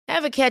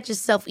Ever catch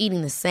yourself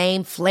eating the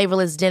same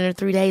flavorless dinner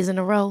 3 days in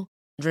a row?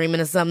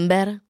 Dreaming of something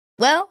better?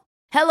 Well,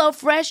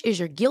 HelloFresh is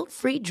your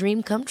guilt-free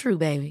dream come true,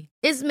 baby.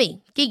 It's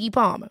me, Keke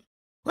Palmer.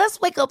 Let's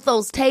wake up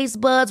those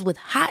taste buds with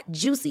hot,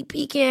 juicy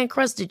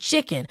pecan-crusted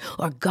chicken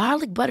or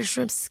garlic butter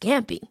shrimp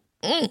scampi.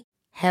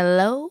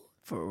 Hello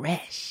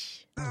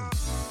Fresh.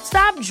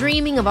 Stop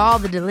dreaming of all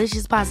the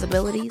delicious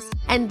possibilities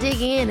and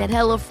dig in at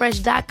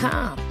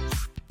HelloFresh.com.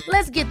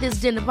 Let's get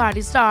this dinner party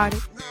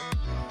started.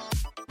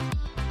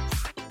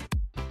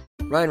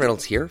 Ryan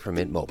Reynolds here from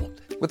Mint Mobile.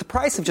 With the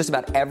price of just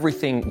about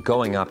everything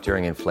going up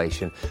during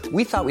inflation,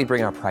 we thought we'd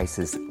bring our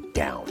prices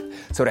down.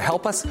 So to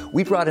help us,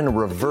 we brought in a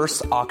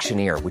reverse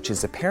auctioneer, which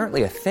is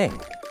apparently a thing.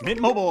 Mint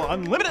Mobile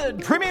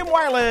Unlimited Premium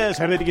Wireless.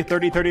 How to get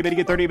 30, 30, bit to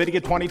get 30, bit to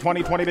get 20,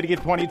 20, 20, bit to get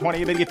 20,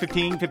 20, bit to get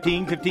 15,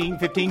 15, 15,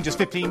 15, just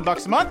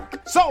 $15 a month?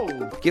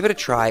 Sold! Give it a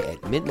try at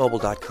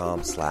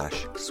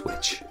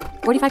mintmobile.com/switch.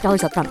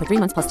 $45 up front for 3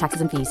 months plus taxes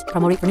and fees.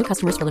 Promo rate for new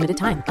customers for limited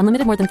time.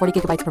 Unlimited more than 40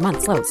 gigabytes per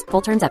month. Slows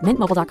full terms at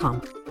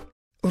mintmobile.com.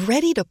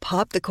 Ready to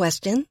pop the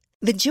question?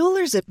 The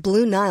jewelers at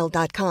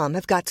BlueNile.com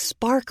have got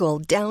sparkle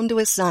down to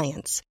a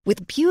science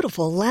with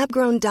beautiful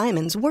lab-grown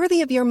diamonds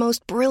worthy of your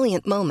most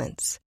brilliant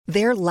moments.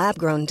 Their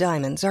lab-grown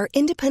diamonds are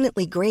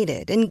independently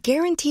graded and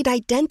guaranteed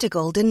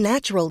identical to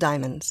natural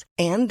diamonds,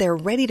 and they're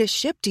ready to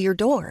ship to your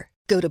door.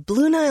 Go to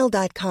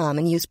BlueNile.com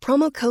and use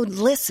promo code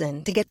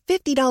LISTEN to get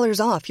 $50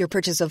 off your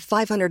purchase of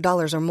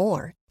 $500 or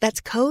more.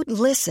 That's code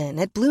LISTEN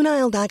at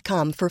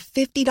BlueNile.com for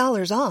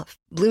 $50 off.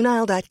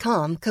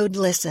 BlueNile.com, code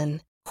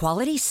LISTEN.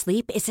 Quality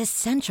sleep is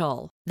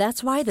essential.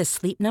 That's why the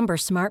Sleep Number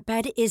Smart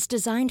Bed is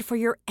designed for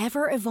your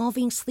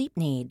ever-evolving sleep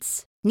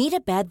needs. Need a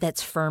bed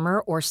that's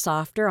firmer or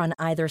softer on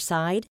either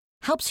side?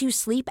 Helps you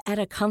sleep at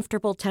a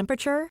comfortable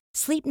temperature?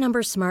 Sleep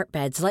Number Smart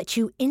Beds let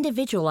you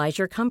individualize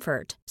your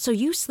comfort, so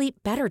you sleep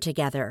better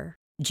together.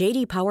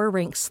 J.D. Power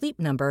ranks Sleep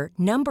Number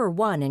number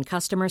 1 in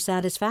customer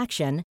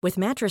satisfaction with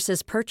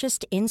mattresses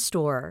purchased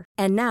in-store.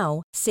 And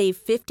now, save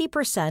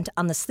 50%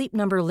 on the Sleep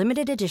Number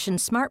Limited Edition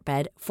Smart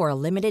Bed for a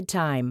limited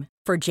time.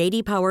 For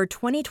J.D. Power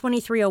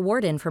 2023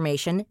 award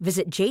information,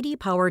 visit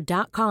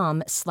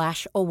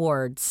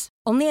jdpower.com/awards.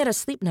 Only at a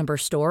Sleep Number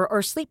store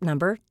or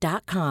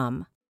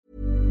sleepnumber.com.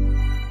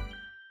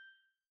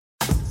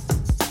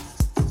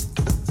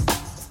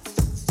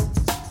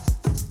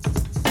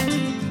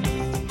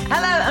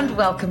 Hello and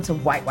welcome to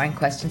White Wine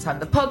Question Time,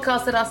 the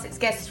podcast that asks its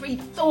guests 3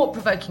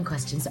 thought-provoking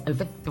questions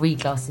over 3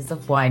 glasses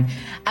of wine.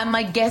 And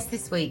my guest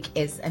this week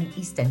is an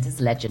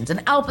EastEnders legend,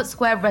 an Albert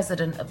Square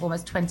resident of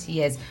almost 20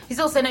 years. He's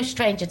also no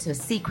stranger to a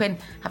sequin,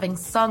 having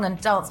sung and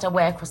danced her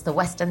way across the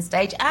West End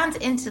stage and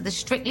into the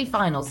Strictly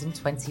finals in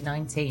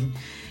 2019.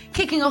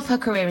 Kicking off her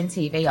career in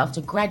TV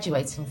after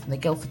graduating from the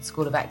Guildford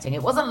School of Acting,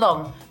 it wasn't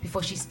long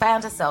before she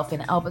found herself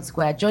in Albert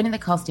Square, joining the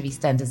cast of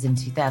EastEnders in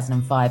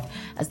 2005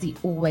 as the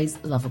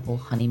always lovable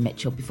Honey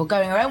Mitchell, before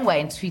going her own way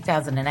in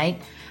 2008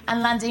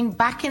 and landing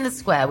back in the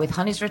square with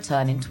Honey's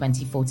return in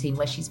 2014,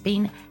 where she's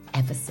been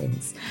ever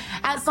since.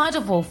 Outside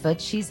of Walford,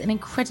 she's an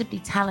incredibly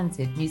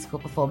talented musical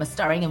performer,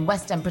 starring in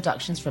West End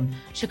productions from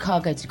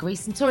Chicago to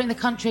Greece and touring the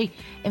country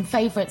in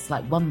favourites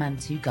like One Man,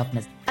 Two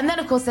Governors. And then,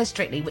 of course, there's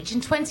Strictly, which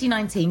in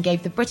 2019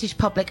 gave the British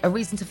public a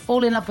reason to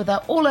fall in love with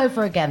her all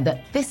over again, but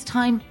this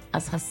time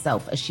as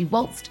herself, as she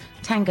waltzed,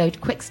 tangoed,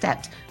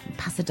 quick-stepped and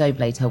paso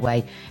doble'd her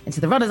way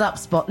into the runners-up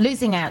spot,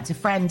 losing out to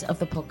friend of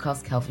the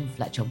podcast, Kelvin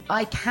Fletcher.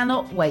 I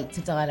cannot wait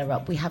to dial her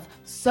up. We have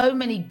so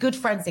many good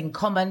friends in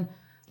common.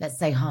 Let's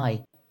say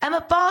hi.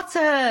 Emma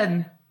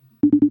Barton!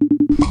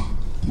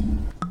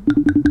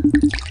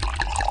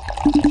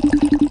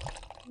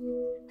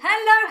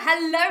 Hello,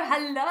 hello,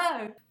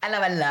 hello.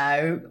 Hello,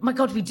 hello. My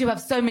God, we do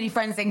have so many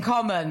friends in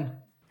common.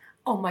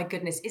 Oh my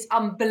goodness, it's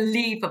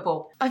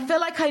unbelievable. I feel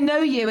like I know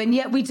you and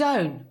yet we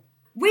don't.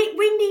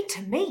 We need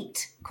to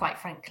meet, quite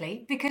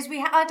frankly, because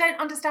I don't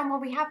understand why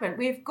we haven't.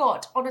 We've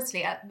got,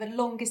 honestly, the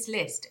longest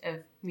list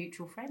of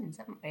mutual friends,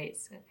 haven't we?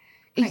 It's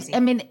crazy. I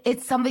mean,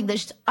 it's something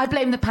that I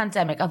blame the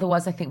pandemic.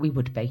 Otherwise, I think we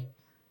would be.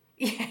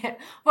 Yeah.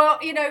 Well,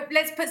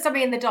 let's put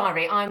something in the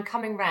diary. I'm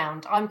coming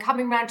round. I'm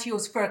coming round to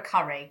yours for a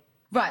curry.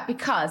 Right,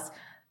 because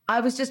I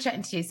was just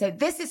chatting to you. So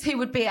this is who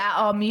would be at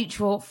our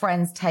mutual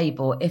friends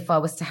table if I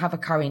was to have a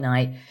curry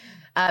night.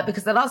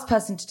 Because the last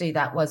person to do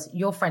that was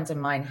your friend of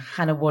mine,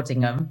 Hannah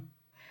Waddingham,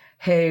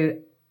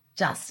 who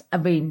just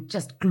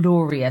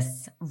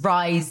glorious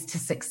rise to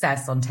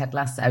success on Ted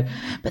Lasso.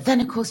 But then,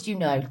 of course,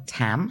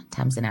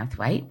 Tam's in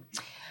Outhwaite,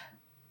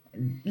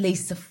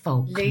 Lisa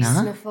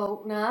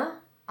Faulkner.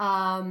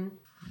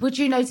 Would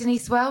you know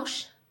Denise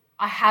Welsh?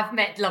 I have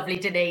met lovely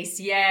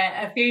Denise,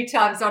 a few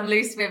times on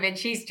Loose Women.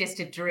 She's just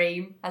a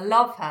dream. I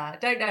love her. I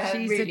don't know her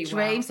really well. She's a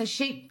dream.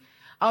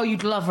 So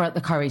you'd love her at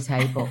the curry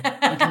table.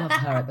 You'd love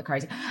her at the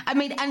curry table. I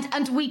mean,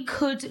 and we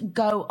could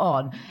go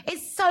on.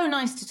 It's so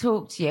nice to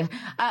talk to you.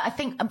 I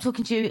think I'm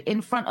talking to you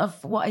in front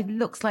of what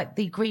looks like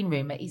the green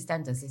room at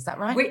EastEnders. Is that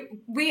right?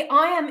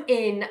 I am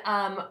in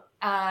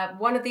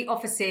one of the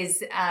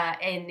offices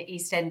in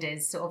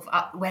EastEnders, sort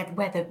of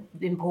where the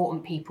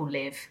important people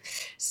live.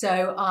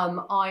 So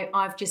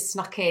I've just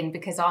snuck in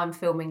because I'm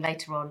filming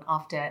later on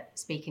after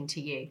speaking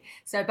to you.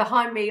 So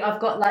behind me, I've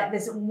got like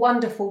this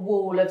wonderful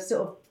wall of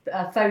sort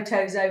of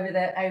photos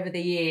over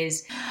the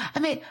years. I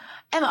mean,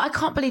 Emma, I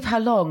can't believe how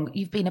long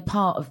you've been a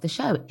part of the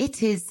show.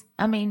 It is,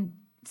 I mean,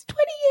 it's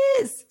 20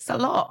 years. It's a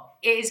lot.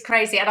 It is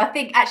crazy. And I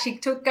think actually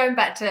going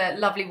back to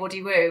Lovely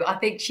Waddy Woo, I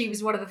think she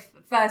was one of the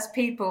first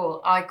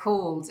people I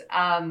called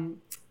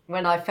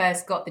when I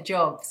first got the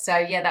job. So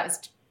yeah, that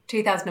was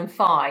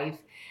 2005.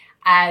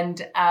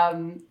 And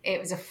it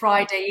was a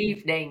Friday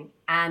evening.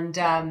 And,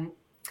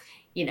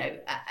 you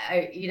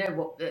know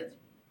what the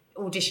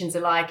auditions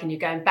are like, and you're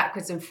going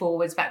backwards and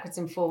forwards.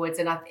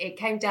 And it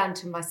came down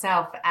to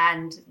myself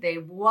and the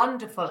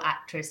wonderful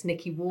actress,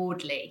 Nikki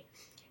Wardley,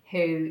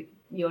 who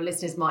your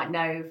listeners might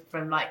know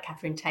from like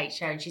Catherine Tate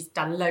show, and she's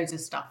done loads of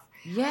stuff.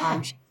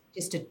 Yeah. She's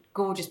just a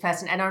gorgeous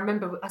person. And I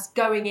remember us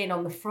going in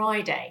on the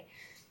Friday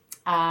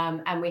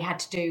and we had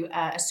to do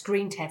a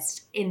screen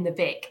test in the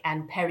Vic,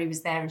 and Perry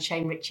was there and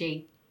Shane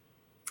Ritchie.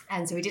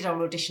 And so we did our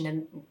audition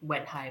and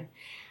went home.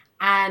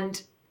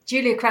 And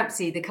Julia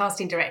Crampsey, the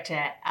casting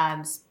director,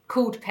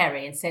 called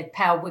Perry and said,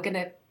 "Pal,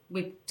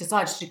 we've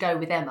decided to go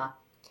with Emma."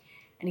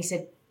 And he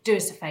said, "Do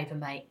us a favour,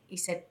 mate." He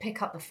said,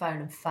 "Pick up the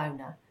phone and phone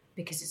her,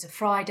 because it's a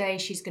Friday.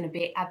 She's going to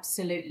be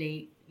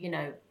absolutely,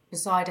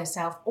 beside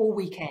herself all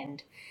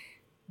weekend.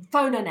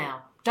 Phone her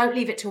now. Don't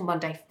leave it till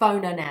Monday.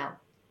 Phone her now."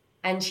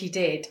 And she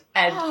did.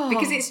 And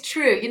because it's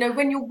true,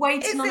 when you're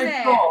waiting on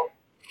a job,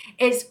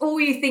 it's all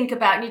you think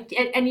about.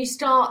 And you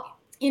start,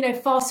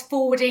 fast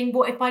forwarding.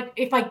 What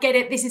if I get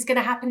it, this is going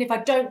to happen. If I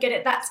don't get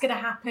it, that's going to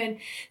happen.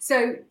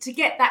 So to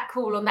get that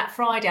call on that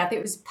Friday, I think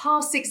it was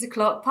past 6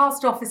 o'clock,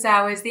 past office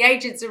hours. The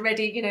agents are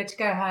ready, to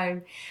go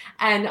home.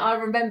 And I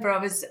remember I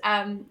was,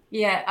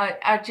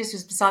 I just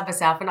was beside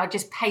myself, and I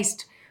just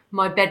paced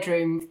my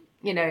bedroom,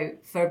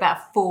 for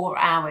about 4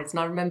 hours. And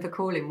I remember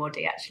calling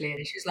Waddy actually,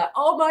 and she was like,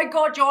 "Oh my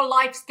God, your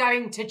life's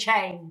going to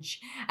change."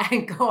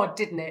 And God,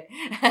 didn't it?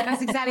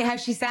 That's exactly how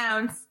she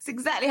sounds. It's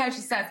exactly how she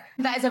sounds.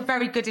 That is a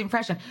very good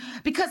impression.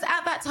 Because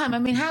at that time, I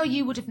mean, how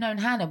you would have known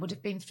Hannah would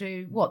have been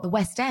through the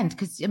West End.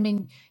 Because I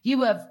mean, you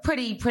were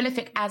pretty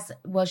prolific, as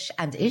was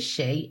and is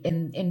she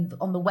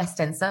on the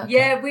West End circuit.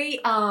 Yeah, we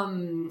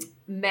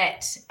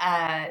met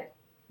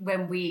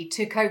when we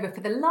took over for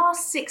the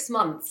last 6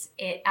 months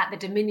at the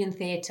Dominion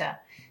Theatre,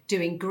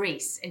 doing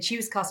Grease, and she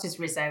was cast as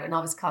Rizzo and I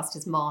was cast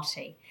as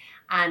Marty,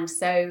 and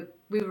so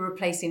we were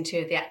replacing two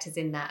of the actors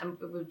in that, and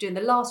we were doing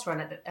the last run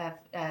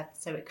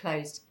so it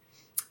closed,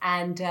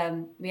 and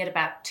we had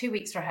about 2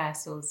 weeks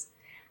rehearsals,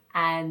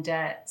 and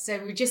so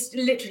we just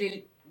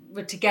literally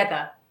were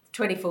together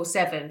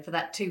 24/7 for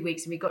that 2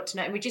 weeks, and we got to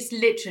know, and we just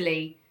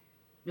literally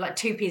like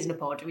two peas in a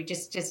pod. We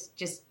just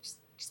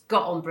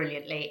got on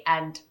brilliantly,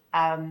 and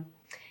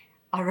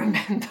I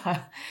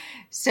remember,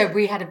 so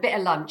we had a bit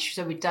of lunch.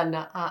 So we'd done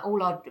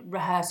all our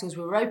rehearsals.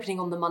 We were opening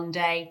on the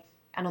Monday,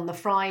 and on the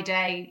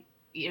Friday,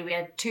 we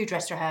had 2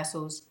 dress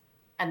rehearsals,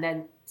 and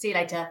then see you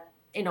later,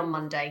 in on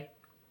Monday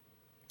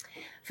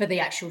for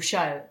the actual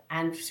show.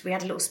 And we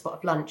had a little spot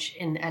of lunch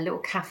in a little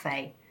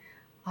cafe.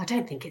 I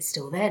don't think it's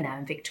still there now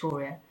in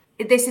Victoria.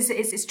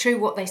 It's true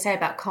what they say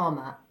about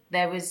karma.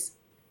 There was,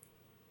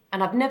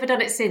 and I've never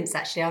done it since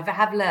actually, I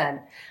have learned,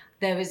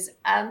 there was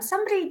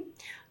somebody,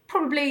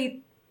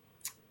 probably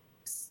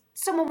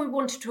someone we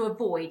wanted to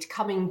avoid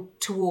coming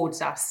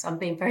towards us. I'm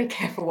being very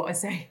careful what I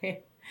say here.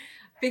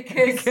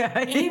 Because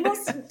he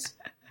wasn't,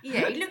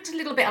 he looked a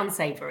little bit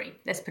unsavoury,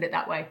 let's put it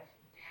that way.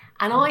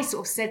 And I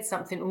sort of said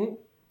something,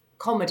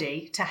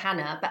 comedy, to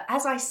Hannah, but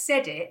as I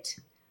said it,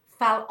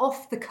 fell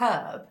off the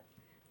curb,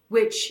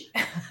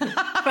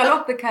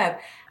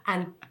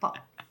 and fucked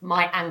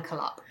my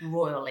ankle up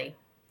royally.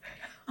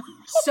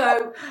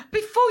 So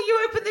before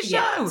you opened the show.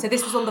 Yeah, so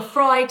this was on the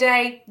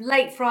Friday,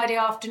 late Friday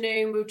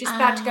afternoon. We were just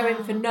about to go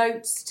in for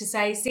notes to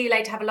say, "See you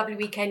later, have a lovely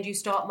weekend. You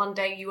start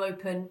Monday, you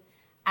open."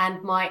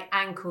 And my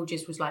ankle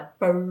just was like,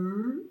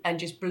 boom, and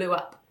just blew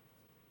up.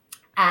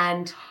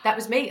 And that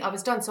was me. I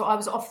was done. So I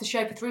was off the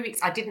show for 3 weeks.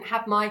 I didn't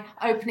have my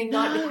opening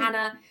night with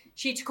Hannah.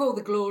 She took all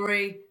the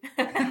glory.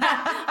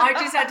 I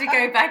just had to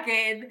go back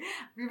in,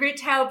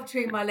 towel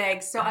between my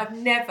legs. So I've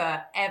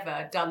never,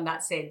 ever done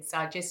that since.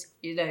 I just,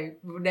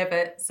 will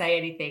never say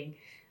anything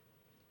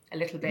a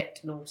little bit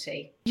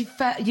naughty. You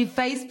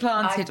face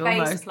planted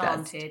almost. Face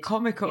planted. That's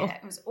comical. Yeah,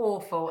 it was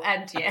awful.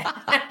 And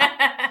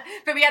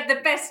but we had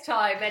the best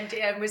time, and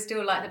we're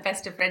still like the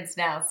best of friends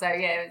now. So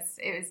yeah,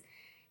 it was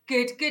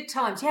good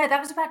times. Yeah, that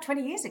was about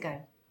 20 years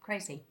ago.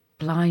 Crazy.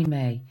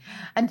 Blimey.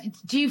 And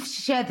do you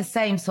share the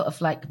same sort of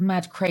like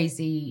mad,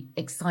 crazy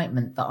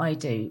excitement that I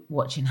do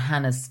watching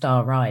Hannah's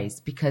star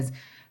rise? Because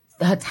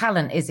her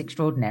talent is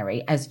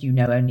extraordinary, as you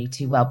know only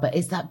too well, but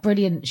it's that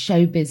brilliant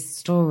showbiz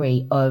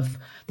story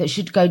that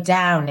should go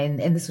down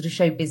in the sort of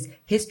showbiz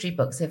history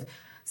books of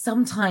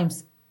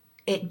sometimes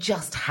it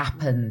just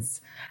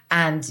happens.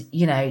 And,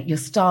 you know, your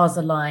stars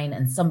align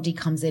and somebody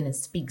comes in and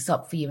speaks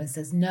up for you and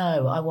says,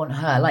 no, I want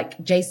her.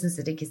 Like Jason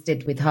Sudeikis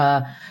did with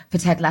her for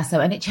Ted Lasso.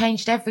 And it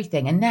changed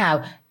everything. And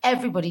now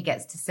everybody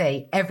gets to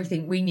see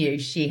everything we knew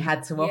she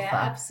had to offer.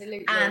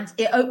 Absolutely. And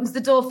it opens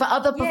the door for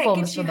other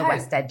performers from the hope.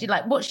 West End. You're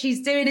like, what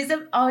she's doing is,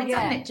 doesn't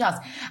it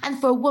just? And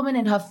for a woman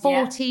in her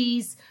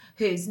 40s,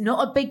 who's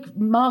not a big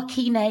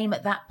marquee name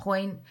at that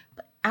point,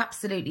 but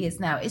absolutely is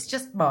now. It's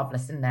just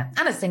marvellous, isn't it?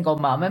 And a single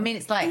mum. I mean,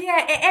 it's like...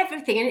 Yeah,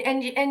 everything.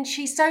 And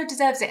she so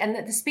deserves it. And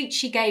the speech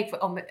she gave,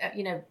 on,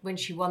 you know, when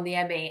she won the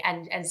Emmy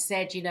and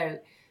said, you know,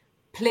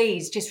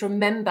 please just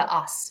remember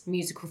us,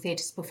 musical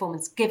theatre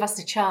performance, give us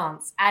a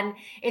chance. And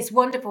it's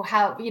wonderful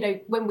how, you know,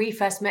 when we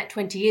first met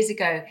 20 years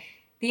ago,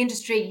 the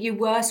industry, you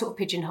were sort of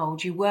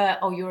pigeonholed. You were,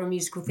 you're a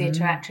musical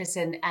theatre actress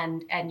and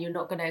you're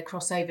not going to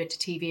cross over to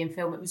TV and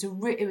film.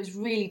 It was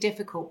really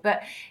difficult.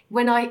 But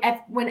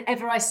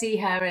whenever I see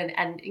her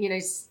and you know,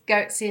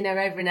 seeing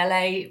her over in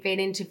LA being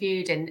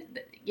interviewed and,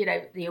 you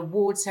know, the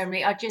award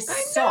ceremony, I just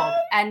sob.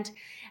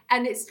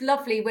 And it's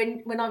lovely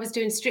when I was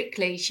doing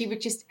Strictly, she would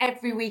just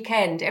every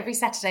weekend, every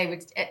Saturday,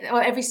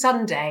 or every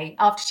Sunday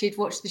after she'd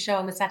watched the show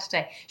on the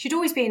Saturday, she'd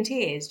always be in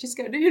tears, just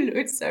going, you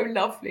look so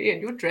lovely and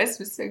your dress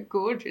was so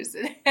gorgeous.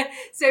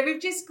 So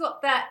we've just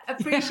got that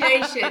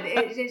appreciation.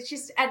 It's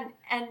just,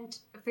 and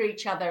for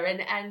each other.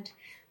 And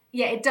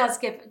yeah, it does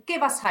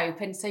give us hope.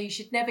 And so you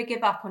should never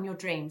give up on your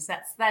dreams.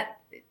 That's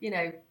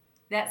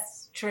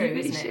true,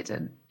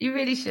 You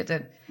really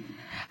shouldn't.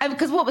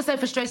 Because what was so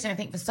frustrating, I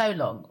think, for so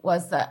long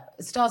was that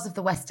stars of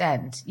the West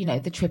End, you know,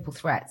 the triple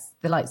threats,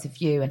 the likes of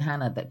you and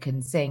Hannah that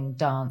can sing,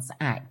 dance,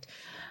 act,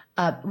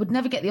 would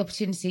never get the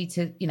opportunity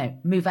to, you know,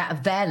 move out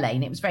of their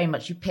lane. It was very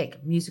much you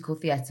pick musical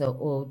theatre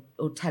or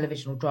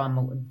television or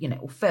drama, or, you know,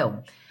 or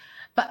film.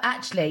 But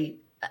actually,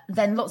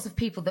 then lots of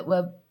people that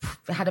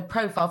had a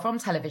profile from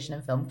television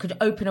and film could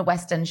open a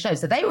West End show.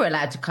 So they were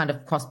allowed to kind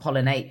of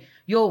cross-pollinate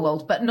your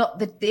world, but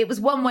it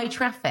was one-way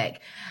traffic.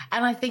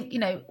 And I think, you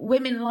know,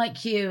 women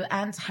like you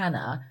and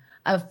Hannah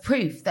are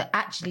proof that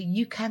actually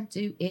you can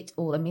do it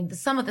all. I mean,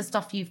 some of the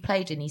stuff you've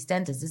played in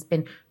EastEnders has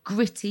been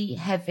gritty,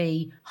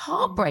 heavy,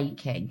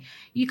 heartbreaking.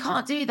 You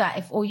can't do that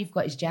if all you've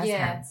got is jazz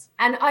hands.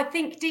 And I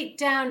think deep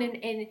down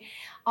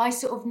I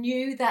sort of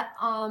knew that...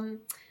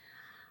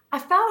 I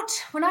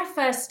felt when I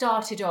first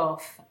started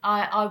off,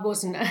 I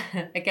wasn't,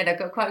 again, I've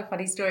got quite a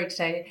funny story to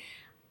tell you.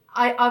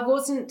 I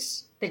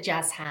wasn't the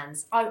jazz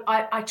hands.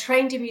 I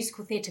trained in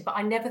musical theatre, but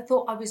I never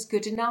thought I was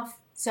good enough.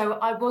 So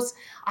I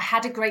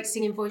had a great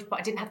singing voice, but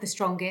I didn't have the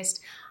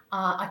strongest.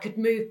 I could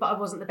move, but I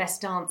wasn't the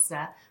best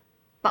dancer.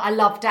 But I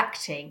loved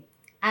acting.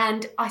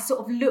 And I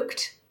sort of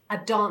looked a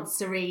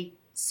dancery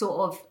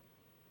sort of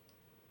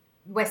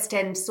West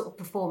End sort of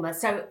performer.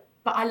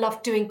 But I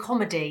loved doing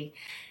comedy.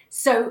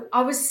 So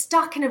I was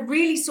stuck in a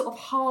really sort of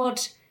hard,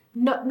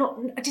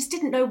 I just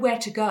didn't know where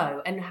to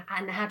go and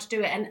how to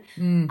do it.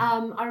 And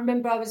I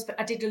remember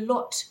I did a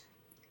lot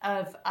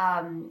of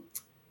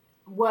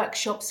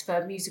workshops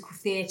for musical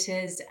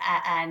theatres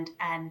and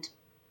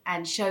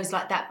shows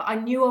like that. But I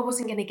knew I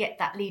wasn't going to get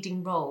that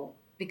leading role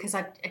because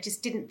I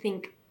just didn't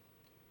think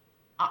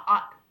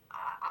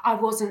I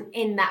wasn't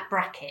in that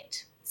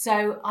bracket.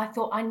 So I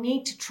thought I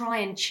need to try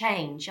and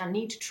change.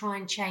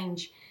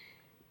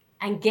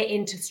 And get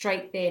into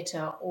straight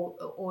theatre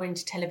or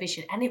into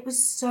television. And it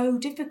was so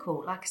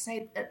difficult, like I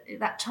say, at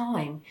that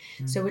time.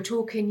 So we're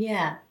talking,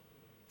 I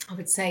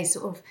would say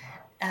sort of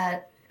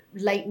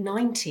late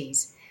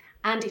 90s.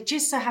 And it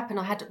just so happened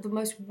I had the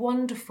most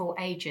wonderful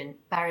agent,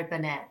 Barry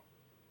Burnett,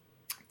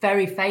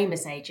 very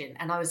famous agent.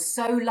 And I was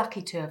so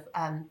lucky to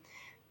have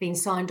been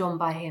signed on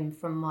by him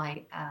from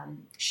my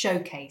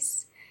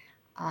showcase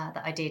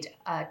that I did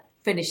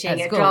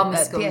finishing at drama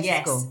school,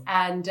 yes. School.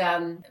 And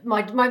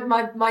my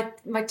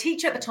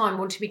teacher at the time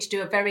wanted me to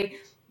do a very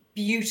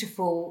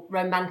beautiful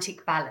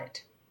romantic ballad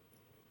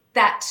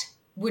that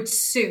would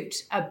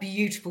suit a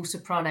beautiful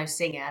soprano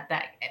singer.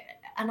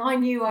 And I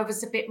knew I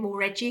was a bit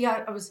more edgy.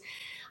 I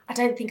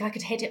don't think I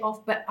could hit it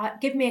off, but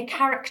give me a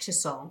character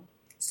song.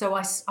 So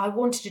I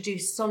wanted to do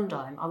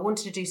Sondheim. I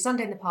wanted to do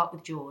Sunday in the Park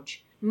with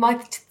George.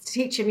 My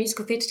teacher,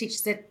 musical theatre teacher,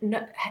 said,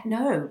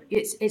 no,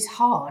 it's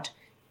hard.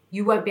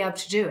 You won't be able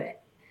to do it.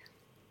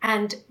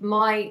 And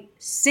my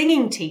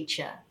singing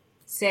teacher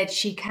said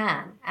she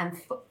can and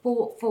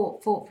fought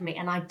for me.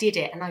 And I did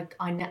it. And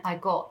I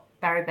got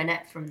Barry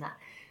Burnett from that.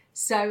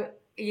 So,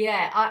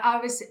 I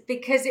was,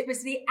 because it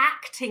was the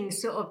acting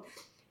sort of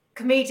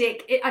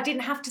comedic, I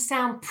didn't have to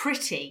sound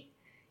pretty.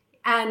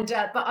 And,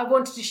 but I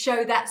wanted to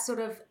show that sort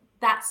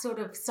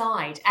of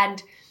side.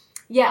 And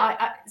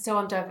so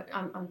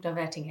I'm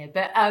diverting here,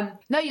 but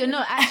no, you're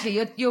not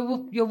actually.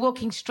 You're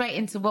walking straight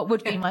into what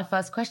would be my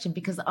first question,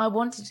 because I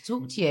wanted to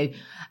talk to you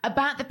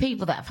about the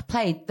people that have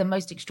played the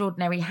most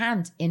extraordinary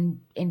hand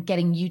in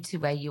getting you to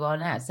where you are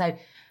now. So,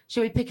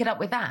 shall we pick it up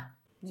with that?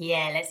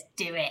 Yeah, let's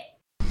do it.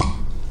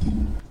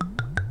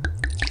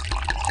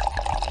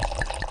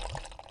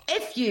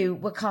 If you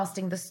were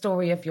casting the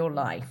story of your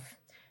life,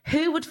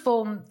 who would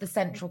form the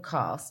central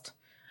cast?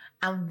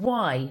 And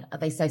why are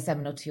they so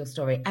seminal to your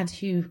story? And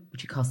who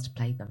would you cast to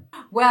play them?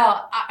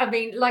 Well, I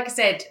mean, like I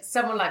said,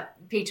 someone like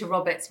Peter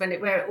Roberts,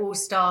 where it all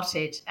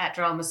started at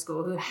drama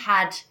school, who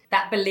had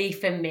that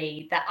belief in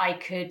me that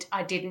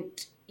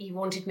he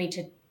wanted me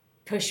to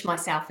push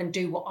myself and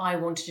do what I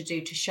wanted to do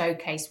to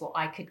showcase what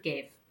I could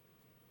give.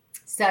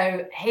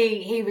 So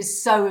he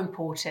was so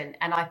important,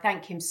 and I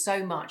thank him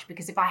so much,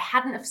 because if I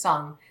hadn't have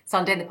sung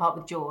Sunday in the Park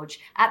with George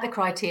at the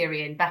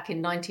Criterion back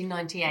in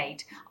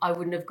 1998, I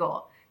wouldn't have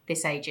got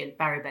this agent,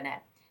 Barry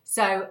Burnett.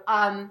 So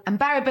and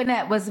Barry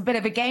Burnett was a bit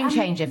of a game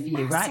changer for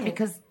you, massive. right?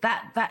 Because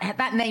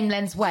that name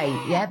lends weight.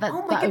 Yeah.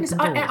 Oh my goodness!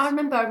 I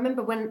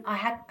remember when I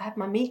had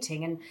my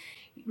meeting, and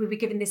we were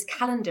given this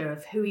calendar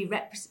of who he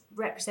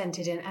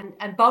represented,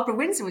 and Barbara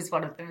Windsor was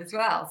one of them as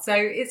well. So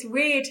it's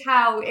weird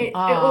how it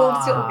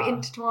all sort of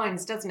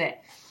intertwines, doesn't it?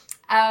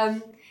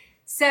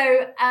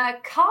 So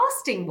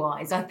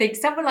casting-wise, I think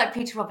someone like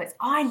Peter Roberts,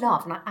 I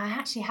love, and I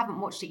actually haven't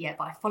watched it yet,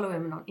 but I follow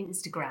him on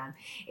Instagram,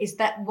 is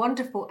that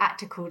wonderful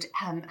actor called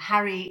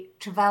Harry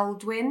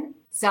Trevelyan.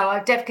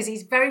 So because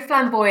he's very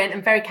flamboyant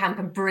and very camp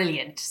and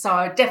brilliant. So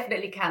I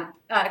definitely can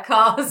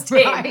cast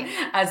him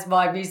as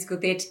my musical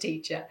theatre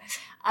teacher.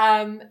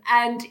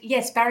 And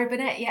yes, Barry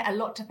Burnett, a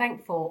lot to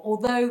thank for.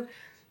 Although,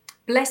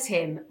 bless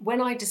him,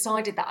 when I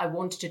decided that I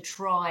wanted to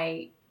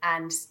try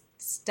and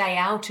stay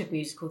out of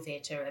musical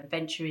theatre and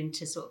venture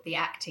into sort of the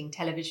acting,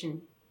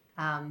 television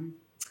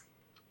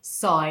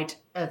side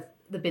of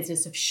the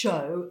business of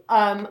show,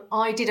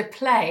 I did a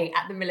play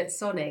at the Mill at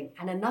Sonning,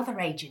 and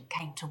another agent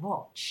came to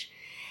watch.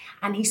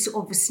 And he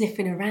sort of was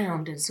sniffing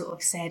around and sort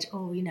of said,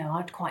 oh,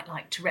 I'd quite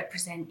like to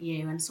represent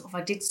you. And sort of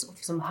I did sort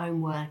of some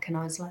homework, and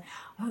I was like,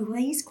 oh, well,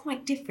 he's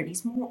quite different.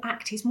 He's more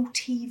act, he's more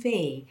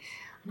TV.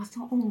 And I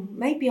thought, oh,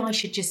 maybe I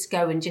should just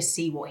go and just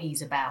see what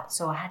he's about.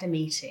 So I had a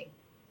meeting.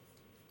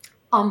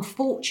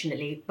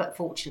 Unfortunately, but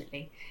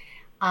fortunately,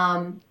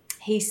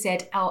 he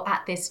said, oh,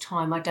 at this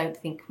time, I don't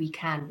think we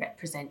can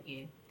represent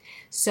you.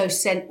 So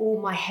sent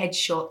all my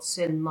headshots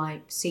and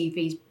my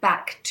CVs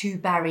back to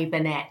Barry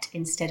Burnett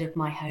instead of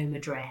my home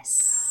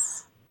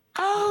address.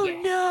 Oh,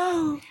 yes.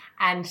 No.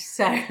 And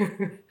so...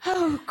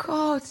 Oh,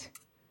 God.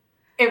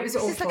 It was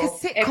awful. It's like a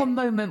sitcom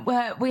moment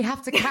where we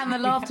have to can the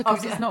laughter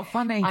because it's not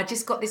funny. I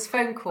just got this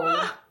phone call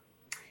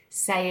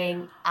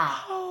saying,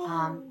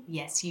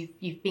 yes,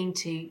 you've been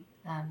to...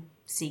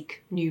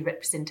 seek new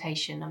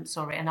representation, I'm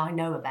sorry, and I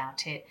know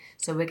about it,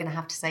 so we're going to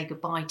have to say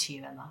goodbye to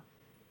you, Emma.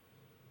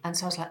 And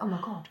so I was like, oh my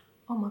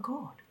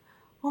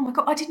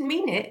God, I didn't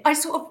mean it. I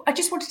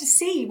just wanted to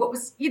see what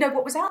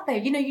was out there.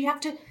 You have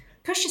to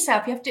push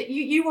yourself.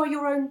 You are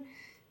your own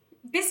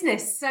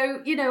business.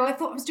 So, I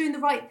thought I was doing the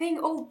right thing.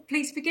 Oh,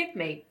 please forgive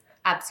me.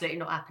 Absolutely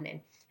not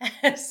happening.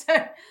 So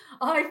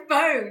I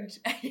phoned.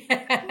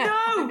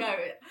 No.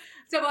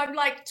 So I'm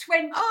like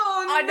 20.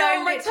 Oh, no, I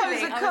know, my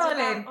toes are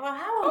curling.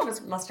 How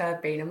old must I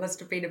have been? I must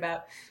have been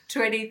about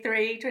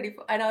 23,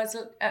 24. And I was,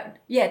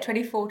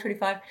 24,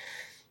 25.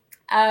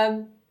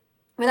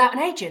 Without an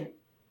agent.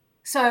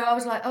 So I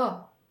was like,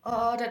 oh,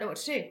 I don't know what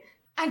to do.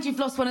 And you've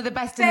lost one of the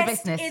best in the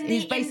business.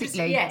 He's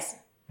basically... Yes.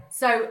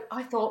 So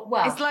I thought,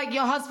 well... It's like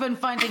your husband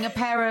finding a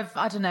pair of,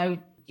 I don't know,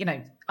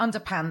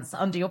 underpants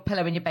under your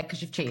pillow in your bed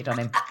because you've cheated on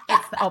him.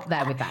 It's up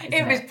there with that, isn't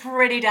it? It was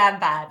pretty damn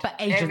bad. But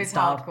agent It was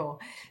style. hardcore.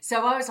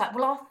 So I was like,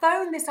 well, I'll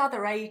phone this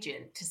other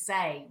agent to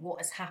say what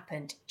has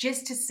happened,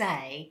 just to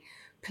say,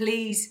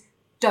 please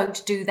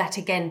don't do that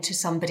again to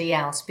somebody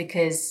else,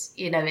 because,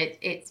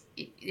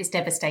 it's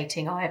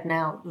devastating. I have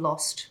now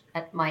lost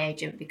my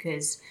agent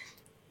because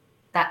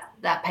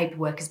that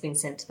paperwork has been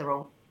sent to the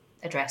wrong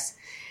address.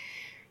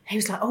 He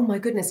was like, oh my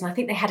goodness. And I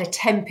think they had a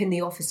temp in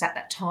the office at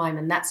that time,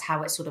 and that's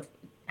how it sort of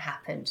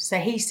happened. So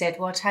he said,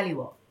 well, I'll tell you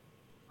what,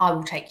 I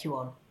will take you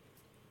on.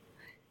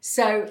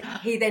 So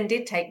he then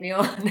did take me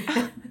on.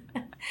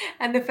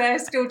 And the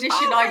first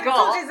audition I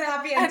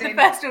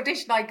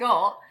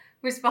got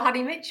was for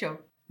Honey Mitchell.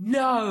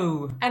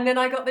 No. And then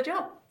I got the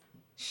job.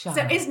 Shut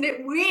so up. Isn't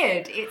it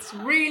weird? It's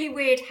really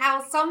weird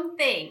how some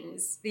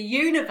things, the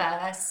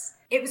universe,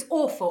 it was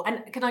awful.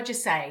 And can I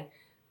just say,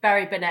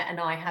 Barry Burnett and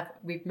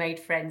we've made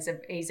friends.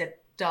 He's a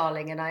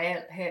darling, and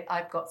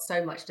I've got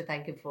so much to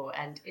thank him for,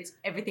 and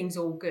everything's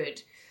all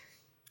good.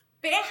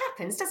 But it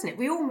happens, doesn't it?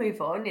 We all move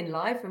on in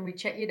life, and we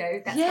check,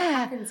 that's what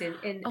happens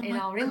in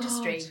our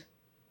industry.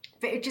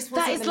 But it just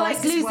wasn't that is the like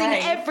nicest losing way.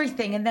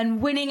 everything and then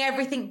winning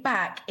everything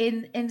back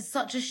in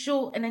such a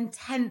short and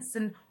intense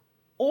and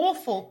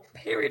awful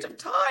period of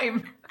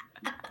time.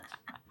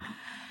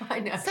 I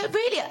know. So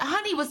really,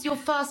 Honey was your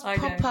first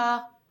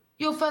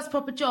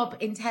proper job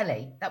in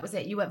telly. That was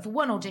it. You went for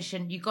one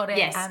audition, you got it.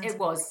 Yes, and it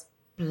was.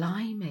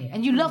 Blimey.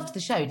 And you loved the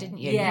show, didn't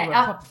you? Yeah, You were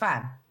a proper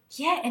fan.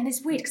 Yeah, and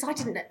it's weird because I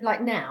didn't,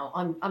 like, now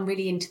I'm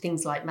really into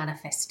things like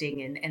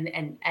manifesting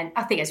and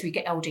I think as we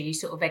get older you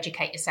sort of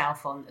educate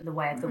yourself on the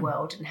way of the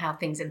world and how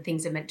things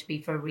are meant to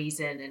be for a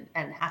reason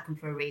and happen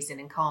for a reason,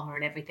 and karma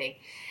and everything.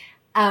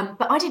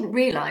 But I didn't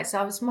realise,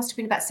 must have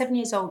been about 7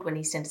 years old when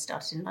EastEnders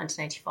started in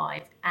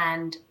 1985,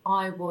 and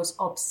I was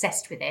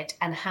obsessed with it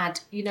and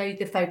had,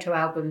 the photo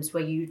albums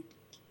where you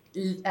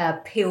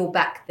peel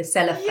back the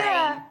cellophane.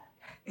 Yeah.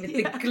 with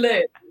the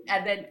glue.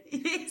 And then,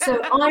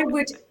 so I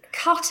would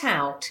cut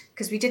out,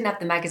 because we didn't have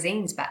the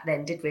magazines back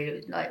then, did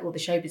we? Like all the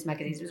showbiz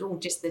magazines, it was all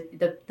just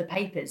the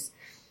papers.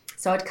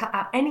 So I'd cut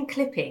out any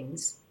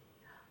clippings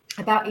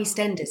about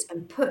EastEnders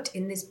and put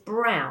in this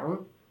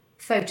brown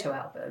photo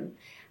album,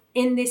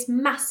 in this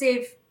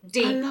massive,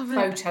 deep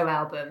photo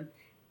album.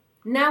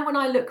 Now, when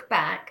I look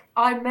back,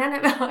 I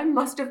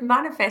must have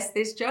manifested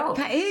this job.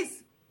 That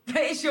is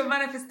your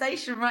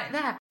manifestation right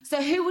there.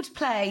 So who would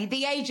play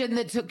the agent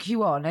that took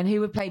you on, and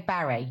who would play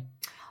Barry?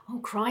 Oh,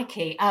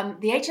 crikey.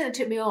 The agent that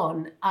took me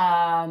on,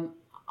 I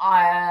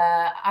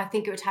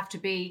think it would have to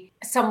be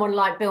someone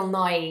like Bill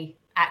Nighy,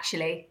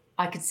 actually.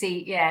 I could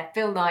see,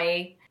 Bill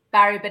Nighy.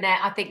 Barry Burnett,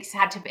 I think,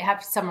 had to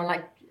have someone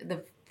like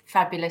the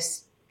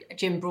fabulous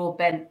Jim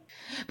Broadbent.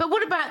 But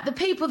what about the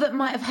people that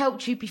might have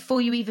helped you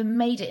before you even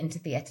made it into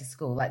theatre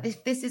school?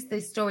 Like this is the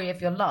story of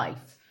your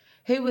life.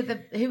 Who were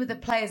the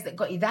players that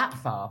got you that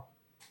far?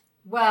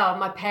 Well,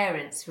 my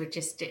parents were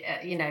just,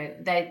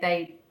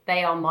 they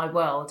are my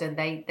world, and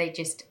they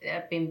just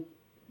have been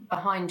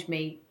behind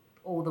me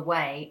all the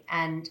way.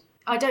 And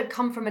I don't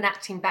come from an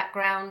acting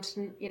background.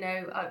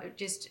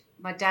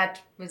 My dad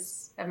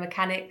was a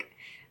mechanic.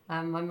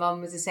 My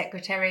mum was a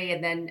secretary,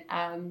 and then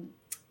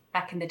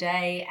back in the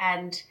day,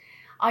 and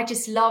I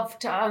just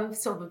loved, I'm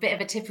sort of a bit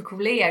of a typical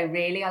Leo,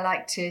 really. I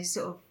like to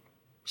sort of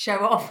show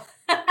off.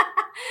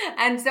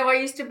 And so I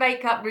used to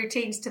make up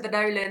routines to the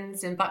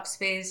Nolans and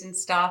Bucksfears and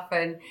stuff.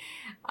 And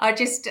I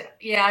just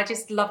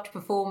loved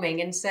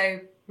performing. And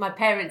so my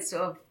parents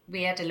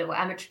we had a little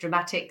amateur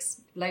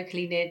dramatics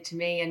locally near to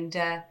me. And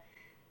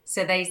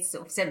so they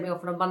sort of sent me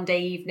off on a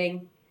Monday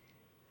evening,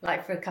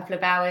 like for a couple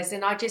of hours,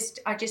 and I just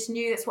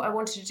knew that's what I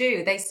wanted to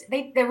do.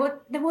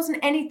 There wasn't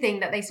anything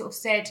that they sort of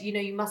said,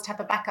 you must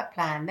have a backup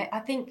plan. I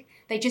think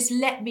they just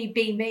let me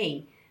be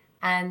me,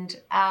 and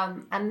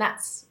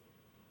that's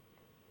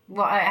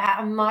what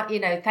I might,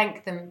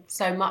 thank them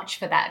so much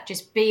for that.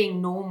 Just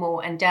being normal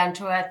and down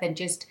to earth, and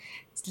just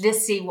let's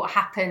see what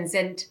happens.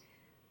 And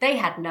they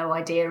had no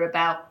idea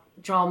about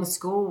drama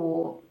school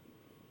or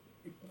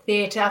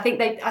theatre. I think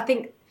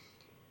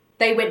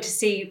they went to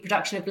see a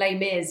production of Les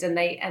Mis, and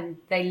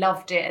they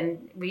loved it,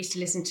 and we used to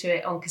listen to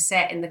it on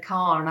cassette in the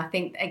car. And I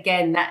think,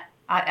 again, that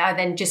I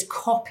then just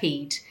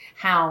copied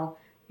how,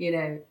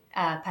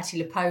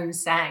 Patti LuPone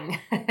sang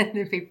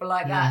and people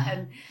like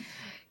that.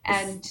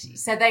 And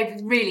so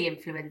they've really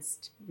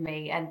influenced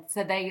me. And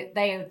so they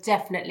are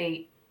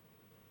definitely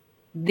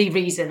the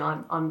reason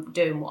I'm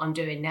doing what I'm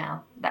doing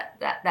now.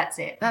 That's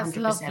it. That's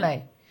 100%.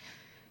 Lovely.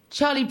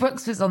 Charlie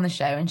Brooks was on the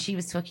show, and she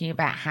was talking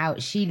about how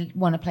she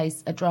won a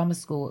place at drama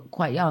school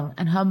quite young,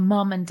 and her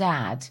mum and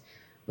dad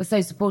were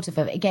so supportive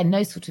of it. Again,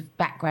 no sort of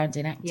background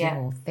in acting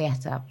or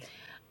theatre.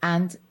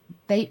 And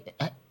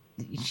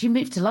she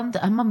moved to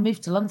London. Her mum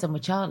moved to London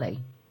with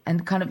Charlie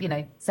and kind of,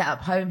 set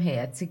up home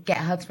here to get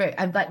her through.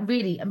 And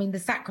really, the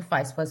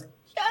sacrifice was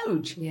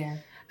huge. Yeah.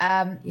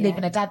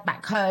 Leaving her dad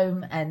back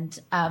home and,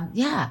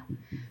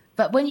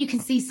 But when you can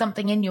see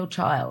something in your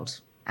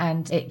child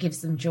and it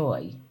gives them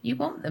joy, you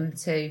want them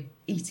to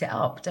eat it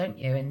up, don't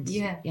you? And,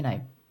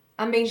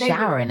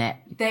 shower in it.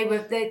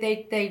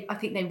 They I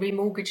think they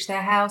remortgaged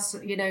their house,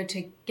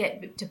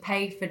 to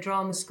pay for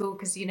drama school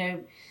because,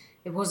 it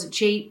wasn't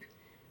cheap.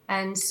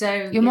 And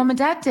so... Your mum and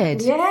dad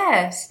did?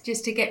 Yes,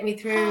 just to get me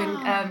through.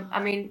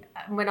 And,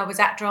 when I was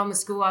at drama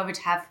school, I would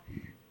have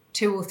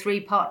 2 or 3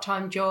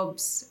 part-time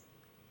jobs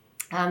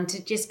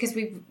because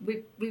we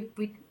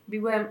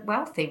weren't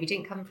wealthy. We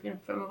didn't come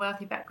from a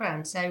wealthy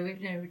background. So,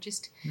 we're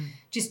just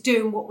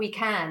doing what we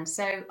can.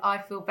 So I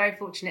feel very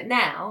fortunate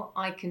now.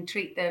 I can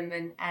treat them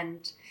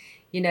and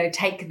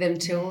take them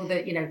to all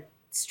the,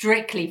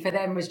 Strictly for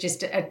them was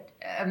just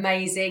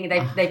amazing.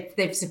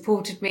 They've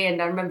supported me.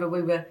 And I remember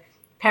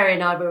Perry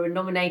and I were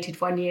nominated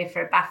one year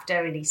for a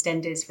BAFTA in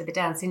EastEnders for the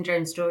Down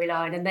syndrome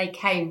storyline. And they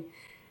came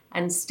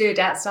and stood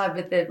outside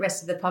with the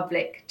rest of the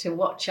public to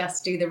watch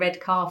us do the red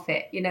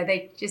carpet.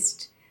 They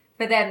just...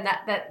 For them,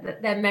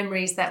 that their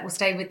memories that will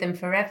stay with them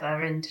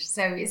forever, and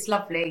so it's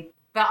lovely.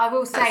 But I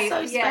will say,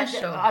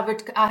 special.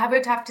 I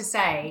would have to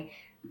say,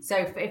 so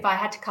if I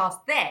had to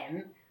cast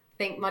them, I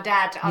think my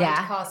dad, I would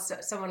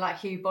cast someone like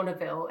Hugh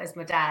Bonneville as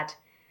my dad,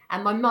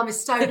 and my mum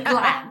is so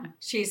glam.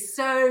 She's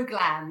so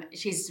glam.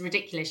 She's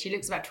ridiculous. She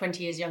looks about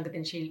 20 years younger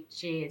than she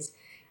is,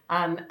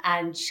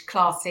 and she's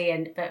classy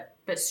and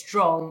but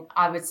strong.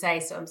 I would say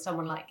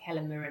someone like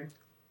Helen Mirren.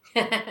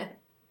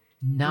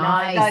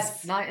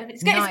 Nice.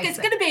 It's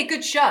going to be a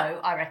good show,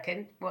 I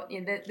reckon.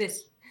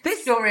 This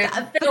story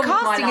of the film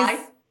of my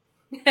life.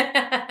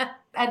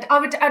 And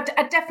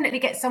I'd definitely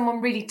get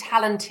someone really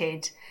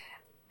talented,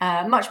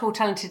 much more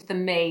talented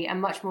than me,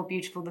 and much more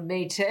beautiful than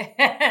me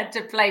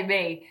to play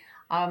me.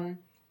 I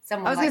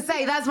was going to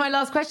say, that's my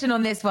last question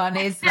on this one,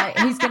 is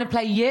who's going to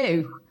play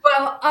you?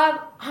 Well,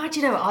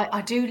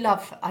 I do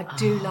love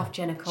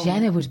Jenna Coleman.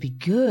 Jenna would be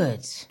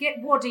good.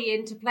 Get Waddy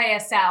in to play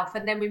herself,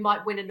 and then we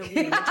might win an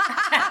award.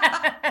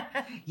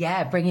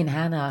 Yeah, bring in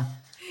Hannah.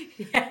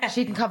 Yeah.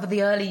 She can cover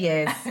the early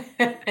years.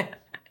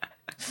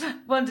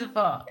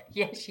 Wonderful.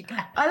 Yes, you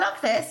can. I love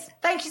this.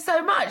 Thank you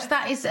so much.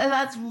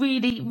 That's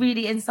really,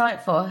 really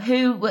insightful.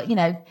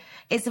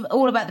 It's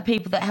all about the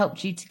people that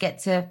helped you to get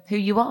to who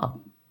you are.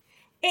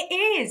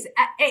 It is.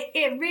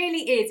 It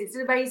really is. It's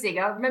amazing.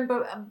 I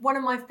remember one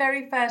of my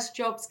very first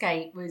jobs,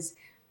 Kate, was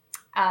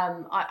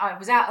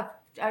I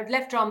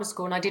left drama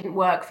school and I didn't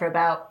work for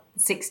about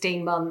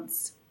 16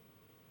 months.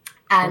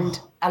 And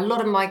a lot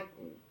of my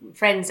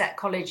friends at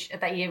college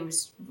that year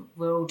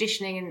were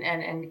auditioning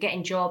and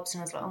getting jobs.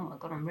 And I was like, oh my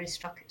God, I'm really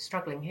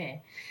struggling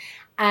here.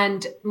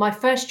 And my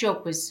first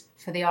job was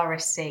for the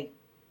RSC,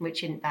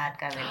 which isn't bad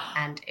going.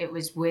 And it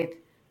was with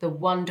the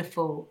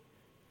wonderful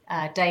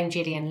Dame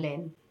Gillian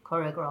Lynn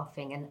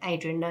choreographing and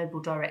Adrian Noble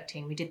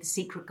directing. We did The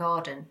Secret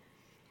Garden.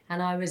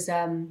 And I was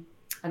an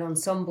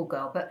ensemble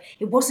girl, but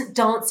it wasn't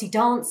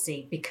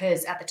dancey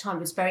because at the time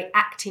it was very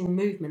acting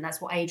movement. That's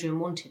what Adrian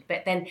wanted.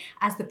 But then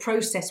as the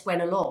process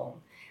went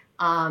along,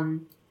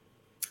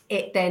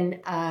 it then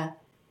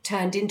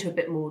turned into a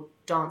bit more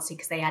dancey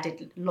because they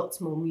added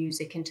lots more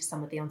music into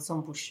some of the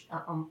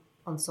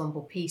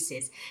ensemble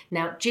pieces.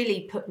 Now,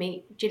 Gillian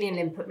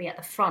Lynn put me at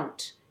the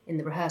front in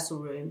the rehearsal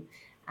room.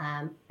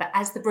 But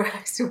as the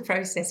rehearsal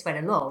process went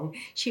along,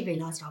 she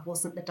realised I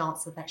wasn't the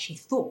dancer that she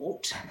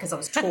thought because I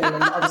was tall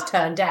and I was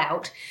turned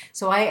out.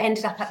 So I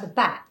ended up at the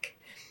back.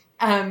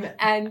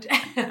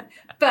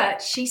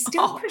 But she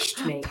still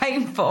pushed me.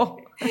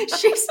 Painful.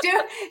 She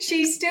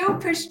still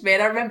pushed me.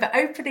 And I remember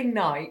opening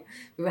night,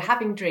 we were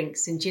having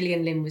drinks and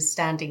Gillian Lynn was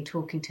standing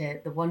talking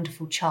to the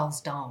wonderful Charles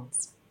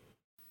Dance.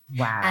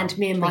 Wow. And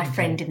me and my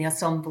friend in the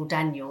ensemble,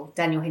 Daniel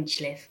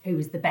Hinchliffe, who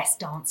was the best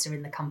dancer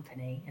in the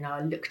company, and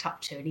I looked up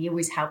to, and he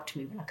always helped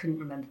me when I couldn't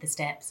remember the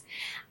steps.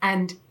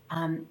 And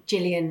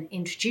Gillian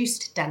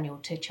introduced Daniel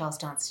to Charles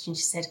Dance, and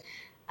she said,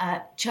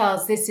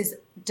 Charles, this is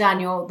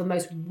Daniel, the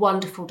most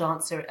wonderful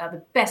dancer,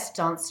 the best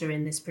dancer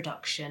in this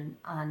production.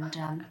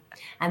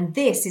 And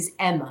this is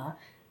Emma,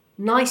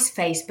 nice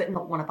face, but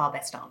not one of our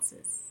best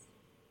dancers.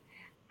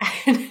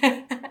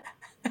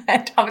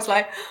 And I was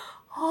like,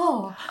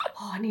 Oh,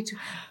 I need to.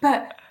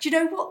 But do you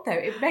know what, though?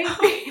 It made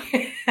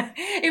me.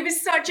 It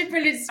was such a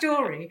brilliant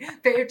story,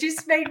 but it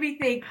just made me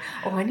think,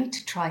 I need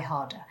to try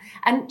harder.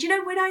 And do you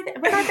know, when I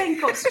then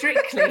got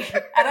Strictly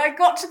and I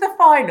got to the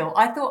final,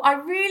 I thought, I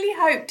really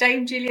hope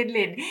Dame Gillian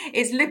Lynn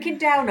is looking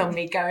down on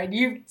me going,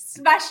 you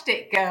smashed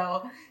it,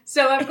 girl.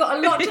 So I've got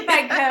a lot to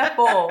thank her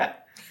for.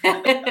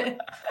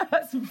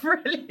 That's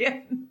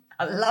brilliant.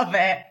 I love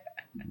it.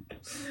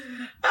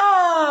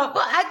 Oh,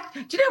 well,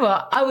 do you know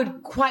what? I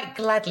would quite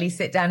gladly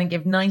sit down and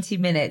give 90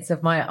 minutes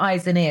of my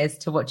eyes and ears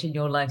to watching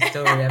your life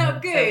story. Oh,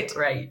 good. So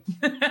great.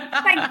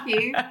 Thank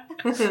you.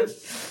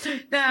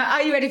 Now,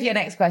 are you ready for your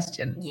next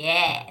question?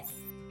 Yes.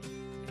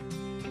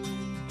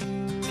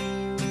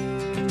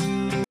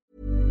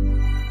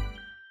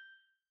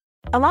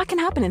 A lot can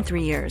happen in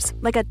 3 years,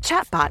 like a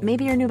chatbot may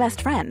be your new best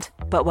friend.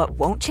 But what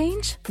won't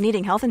change?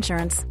 Needing health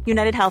insurance.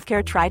 United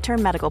Healthcare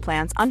Tri-Term Medical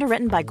Plans,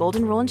 underwritten by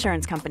Golden Rule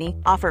Insurance Company,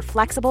 offer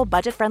flexible,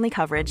 budget-friendly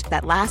coverage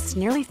that lasts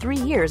nearly 3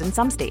 years in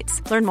some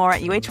states. Learn more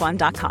at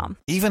uh1.com.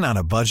 Even on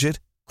a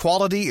budget,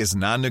 quality is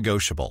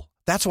non-negotiable.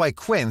 That's why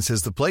Quince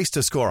is the place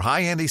to score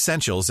high-end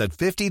essentials at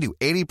 50 to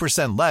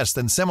 80% less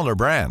than similar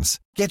brands.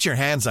 Get your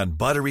hands on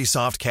buttery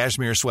soft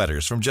cashmere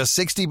sweaters from just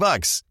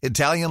 $60,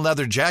 Italian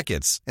leather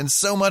jackets, and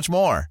so much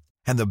more.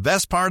 And the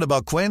best part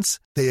about Quince,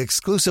 they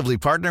exclusively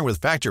partner with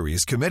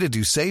factories committed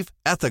to safe,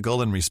 ethical,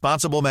 and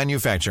responsible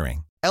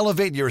manufacturing.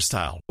 Elevate your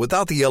style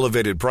without the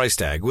elevated price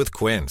tag with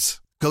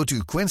Quince. Go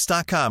to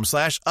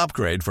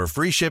quince.com/upgrade for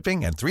free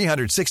shipping and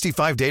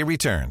 365-day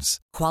returns.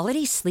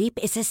 Quality sleep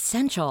is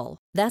essential.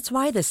 That's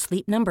why the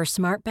Sleep Number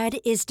Smart Bed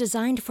is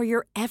designed for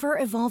your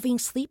ever-evolving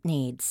sleep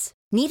needs.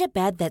 Need a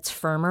bed that's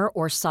firmer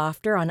or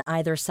softer on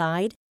either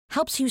side?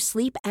 Helps you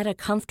sleep at a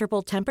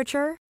comfortable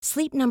temperature?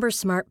 Sleep Number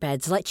Smart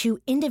Beds let you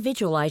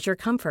individualize your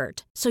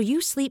comfort, so you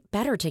sleep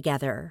better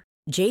together.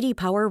 J.D.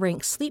 Power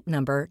ranks Sleep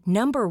Number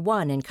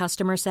 #1 in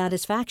customer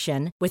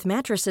satisfaction with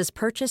mattresses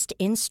purchased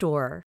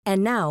in-store.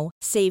 And now,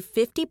 save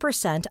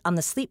 50% on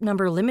the Sleep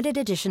Number Limited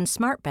Edition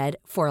Smart Bed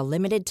for a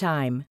limited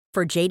time.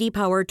 For J.D.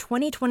 Power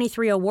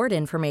 2023 award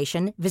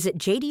information, visit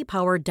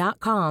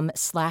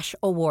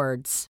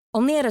jdpower.com/awards.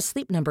 Only at a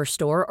Sleep Number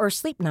store or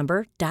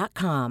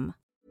sleepnumber.com.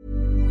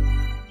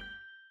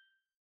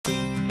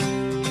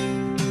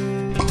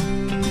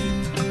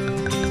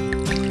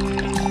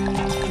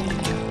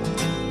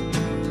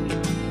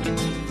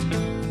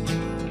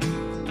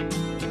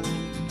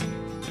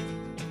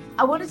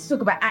 I wanted to talk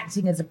about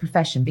acting as a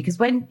profession because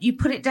when you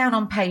put it down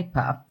on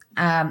paper,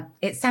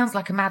 it sounds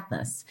like a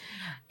madness.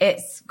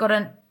 It's got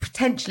a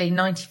potentially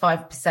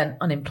 95%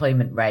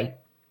 unemployment rate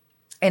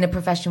in a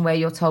profession where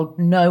you're told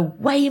no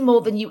way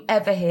more than you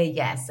ever hear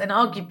yes. And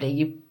arguably,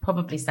 you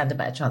probably stand a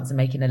better chance of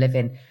making a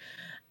living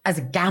as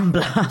a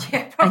gambler.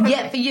 Yeah, and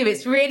yet for you,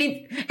 it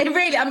really,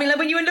 I mean, like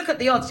when you look at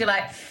the odds, you're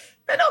like,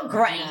 they're not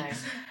great. No.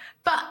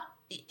 But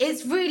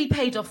it's really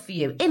paid off for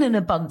you in an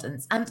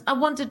abundance. And I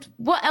wondered,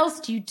 what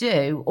else do you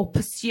do or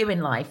pursue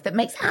in life that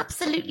makes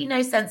absolutely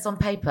no sense on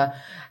paper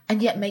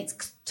and yet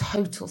makes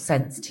total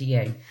sense to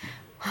you?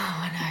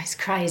 Oh, I know, it's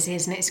crazy,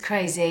 isn't it? It's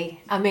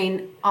crazy. I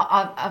mean,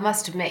 I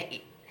must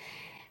admit,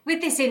 with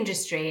this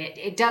industry,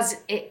 it does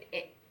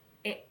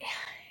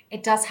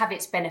have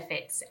its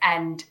benefits,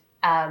 and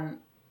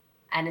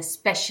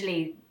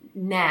especially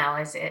now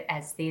as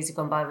the years have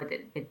gone by with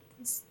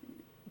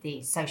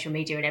the social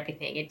media and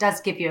everything, it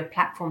does give you a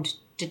platform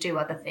to do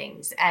other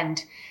things.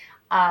 And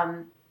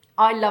I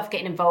love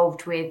getting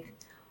involved with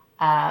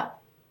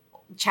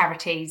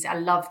charities. I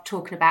love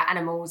talking about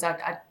animals,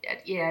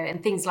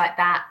 and things like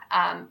that.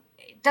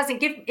 It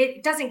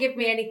doesn't give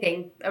me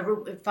anything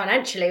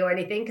financially or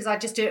anything, because I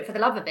just do it for the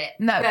love of it.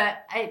 No,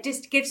 but it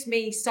just gives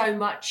me so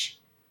much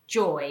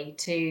joy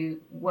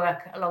to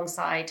work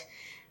alongside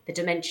the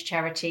dementia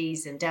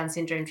charities and Down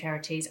syndrome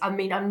charities. I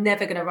mean, I'm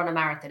never going to run a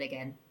marathon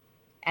again,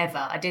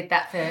 ever. I did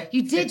that for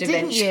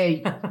didn't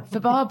you? For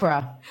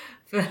Barbara.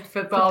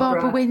 For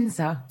Barbara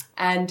Windsor,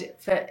 and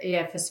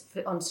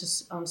on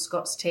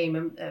Scott's team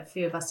and a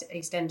few of us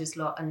EastEnders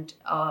lot, and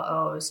it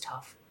was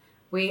tough.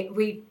 I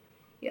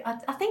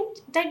think,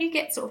 don't you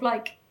get sort of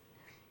like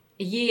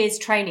a year's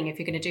training if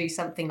you're going to do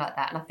something like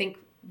that? And I think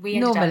we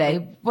ended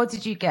normally, what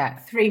did you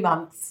get? 3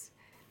 months,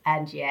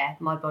 and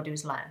my body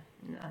was like,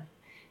 no.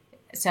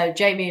 So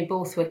Jamie and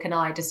Borthwick and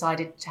I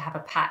decided to have a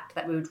pact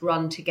that we would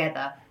run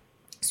together.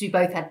 So we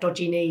both had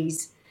dodgy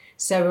knees,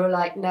 so we were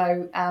like,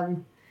 no.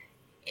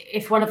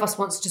 If one of us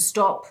wants to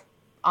stop,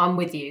 I'm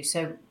with you.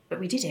 So, but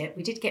we did it.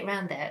 We did get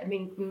round there. I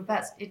mean,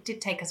 it did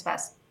take us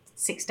about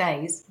 6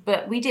 days,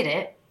 but we did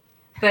it.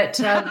 But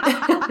you're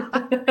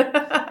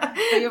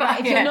right.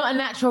 If you're not a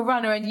natural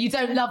runner and you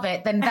don't love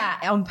it, then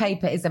that on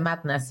paper is a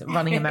madness,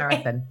 running a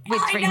marathon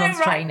with 3 months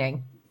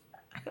training.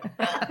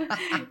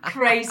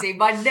 Crazy.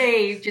 My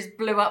knee just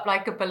blew up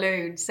like a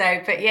balloon.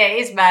 So, but yeah, it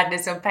is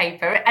madness on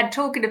paper. And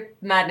talking of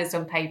madness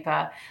on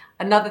paper,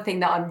 another thing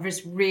that I'm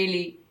just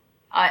really...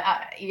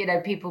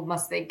 people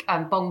must think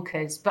I'm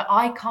bonkers, but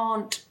I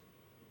can't.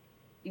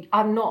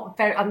 I'm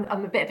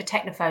a bit of a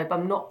technophobe.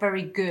 I'm not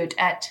very good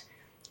at.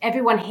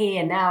 Everyone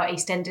here now at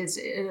EastEnders,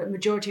 a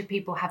majority of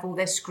people have all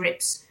their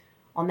scripts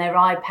on their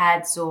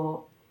iPads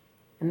or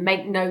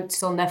make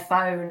notes on their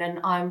phone, and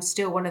I'm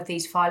still one of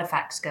these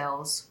Filofax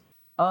girls.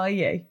 Are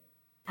you?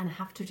 And I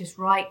have to just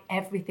write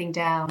everything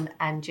down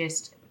and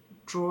just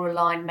draw a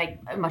line, make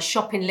my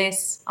shopping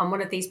list. I'm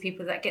one of these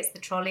people that gets the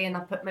trolley and I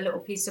put my little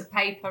piece of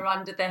paper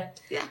under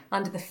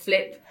the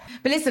flip.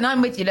 But listen,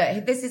 I'm with you.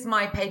 Look, this is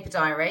my paper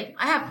diary.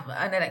 I have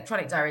an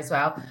electronic diary as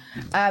well.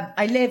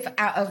 I live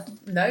out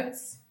of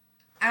notes,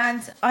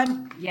 and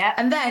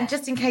and then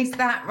just in case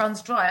that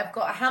runs dry, I've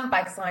got a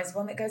handbag size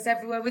one that goes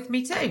everywhere with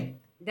me too.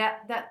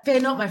 Fear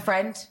not, my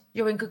friend.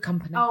 You're in good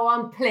company. Oh,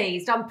 I'm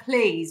pleased. I'm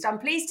pleased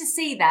to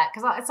see that,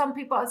 because some of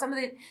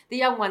the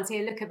young ones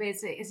here look at me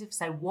as if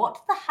say,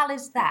 what the hell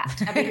is that?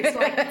 I mean, it's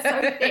like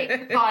so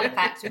thick,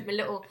 Filofax with my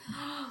little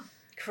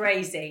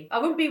crazy. I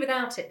wouldn't be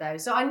without it though.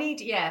 So I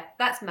need,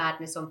 that's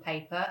madness on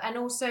paper. And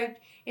also,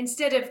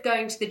 instead of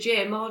going to the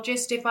gym, or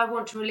just if I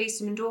want to release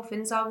some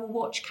endorphins, I will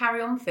watch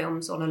Carry On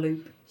films on a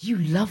loop. You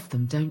love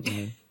them, don't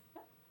you?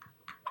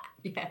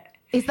 Yeah.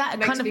 Is that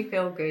makes me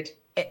feel good?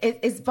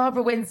 Is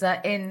Barbara Windsor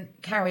in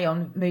Carry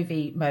On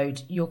movie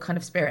mode your kind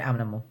of spirit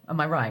animal? Am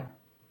I right?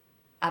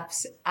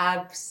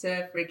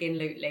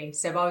 Absolutely.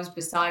 So I was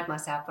beside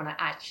myself when I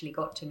actually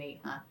got to meet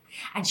her,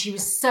 and she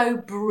was so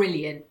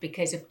brilliant,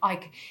 because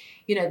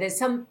there's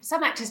some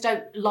actors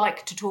don't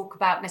like to talk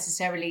about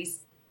necessarily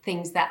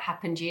things that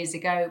happened years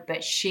ago,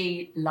 but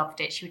she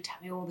loved it. She would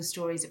tell me all the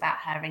stories about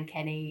her and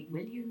Kenny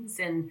Williams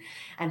and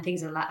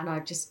things like that. And I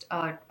just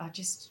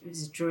it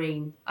was a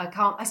dream.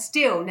 I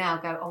still now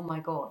go, oh my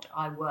God,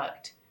 I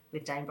worked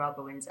with Dame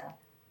Barbara Windsor.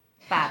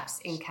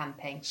 Babs in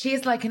Camping. She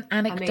is like an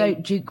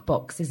anecdote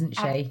jukebox, isn't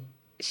she?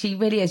 She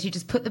really is. You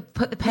just put the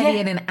penny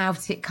in and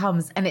out it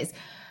comes. And it's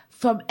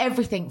from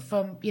everything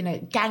from,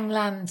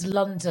 Gangland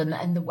London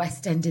and the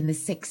West End in the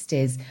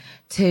 60s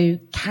to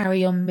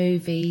Carry On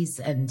movies.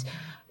 And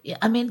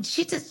I mean,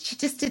 she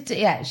just did,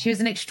 she was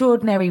an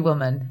extraordinary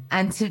woman.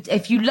 And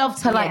if you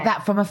loved her like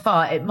that from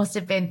afar, it must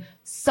have been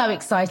so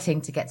exciting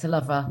to get to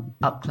love her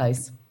up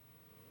close.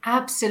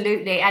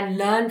 Absolutely. And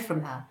learn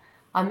from her.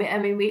 I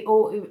mean, we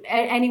all,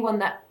 anyone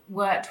that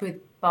worked with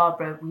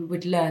Barbara, we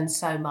would learn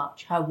so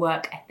much, her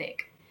work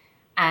ethic.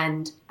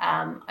 And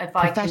if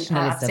I can,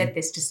 I've said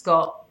this to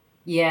Scott.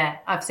 Yeah,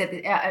 I've said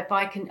that if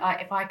I can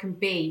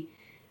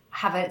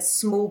have a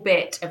small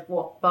bit of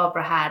what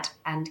Barbara had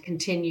and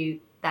continue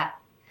that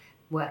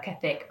work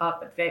ethic,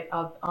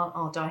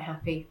 I'll die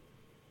happy,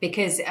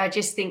 because I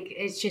just think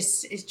it's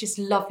just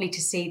lovely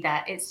to see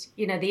that. It's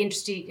the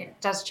industry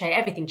does change,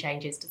 everything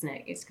changes, doesn't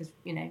it? It's because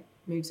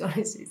moves on,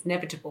 it's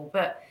inevitable,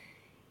 but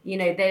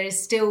there is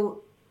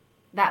still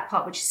that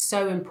part which is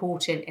so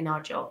important in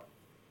our job,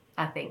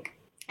 I think.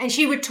 And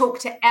she would talk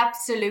to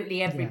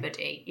absolutely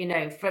everybody,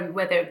 from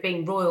whether it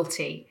being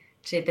royalty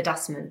to the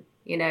dustman,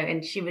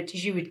 and she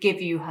would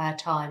give you her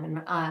time.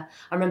 And I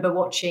remember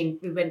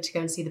we went to go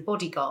and see The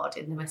Bodyguard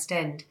in the West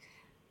End,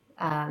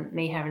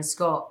 me, her and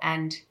Scott,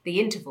 and the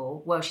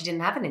interval, well, she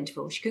didn't have an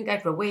interval. She couldn't go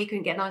for a wee,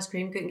 couldn't get an ice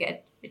cream, couldn't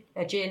get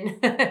a gin.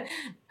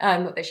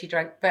 Not that she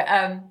drank, but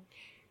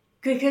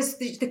because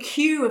the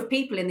queue of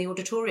people in the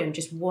auditorium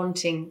just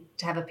wanting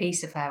to have a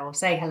piece of her or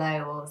say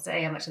hello or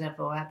say how much they love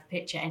her or have a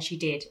picture, and she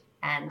did,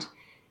 and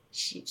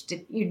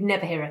you'd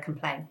never hear her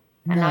complain.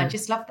 And I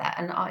just love that,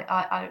 and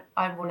I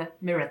want to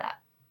mirror that.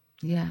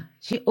 Yeah,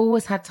 she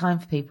always had time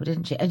for people,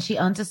 didn't she? And she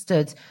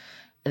understood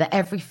that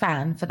every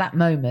fan for that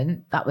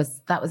moment, that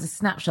was a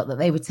snapshot that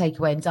they would take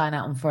away and dine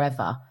out on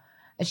forever.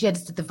 And she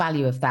understood the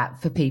value of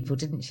that for people,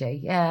 didn't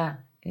she? Yeah.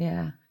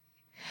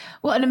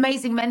 What an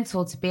amazing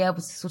mentor to be able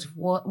to sort of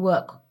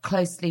work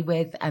closely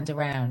with and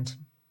around.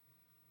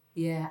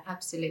 Yeah,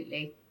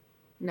 absolutely.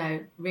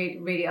 No,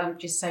 really, I'm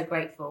just so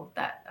grateful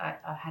that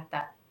I had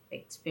that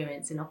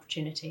experience and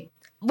opportunity.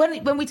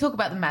 When we talk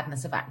about the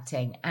madness of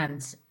acting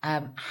and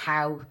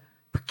how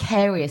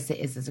precarious it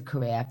is as a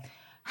career,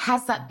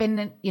 has that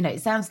been,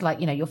 it sounds like,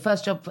 your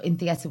first job in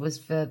theatre was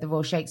for the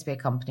Royal Shakespeare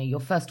Company, your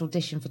first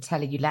audition for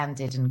telly, you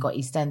landed and got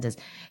EastEnders.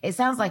 It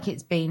sounds like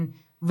it's been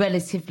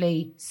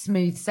relatively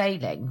smooth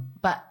sailing,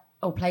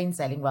 or plain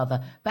sailing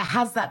rather. But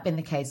has that been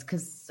the case?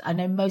 Because I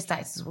know most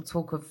actors will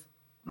talk of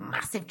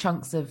massive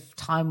chunks of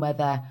time where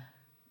they're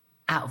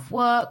out of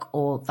work,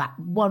 or that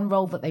one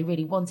role that they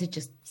really wanted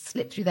just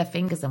slipped through their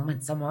fingers and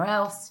went somewhere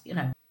else,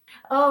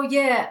 Oh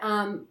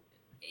yeah,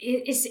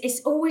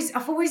 it's always,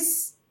 I've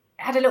always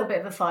had a little bit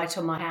of a fight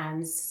on my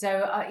hands.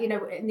 So in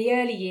the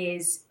early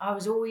years, I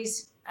was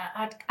always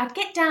I'd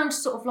get down to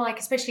sort of like,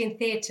 especially in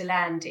theatre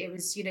land, it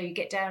was you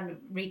get down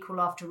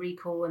recall after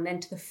recall, and then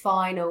to the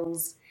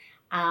finals.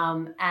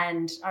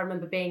 And I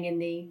remember being in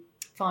the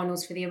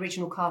finals for the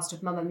original cast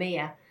of Mamma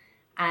Mia,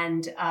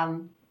 and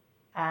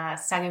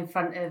sang in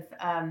front of,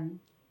 ABBA.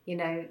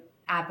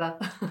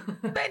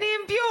 Benny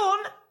and Bjorn!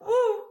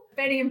 Woo!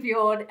 Benny and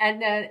Bjorn,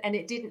 and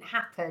it didn't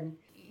happen.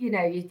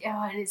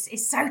 And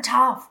it's so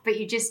tough, but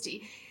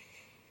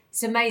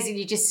it's amazing.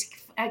 You just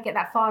get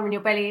that fire in your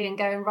belly and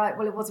going, right,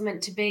 well, it wasn't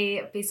meant to be,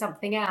 it'd be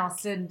something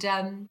else. And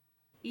and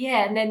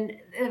then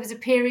there was a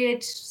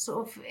period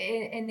sort of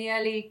in the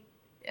early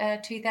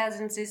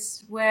 2000s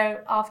is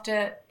where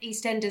after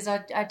EastEnders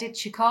I did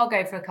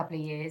Chicago for a couple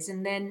of years,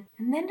 and then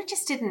I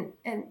just didn't,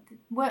 and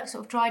work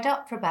sort of dried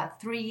up for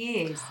about 3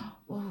 years.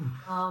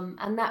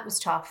 And that was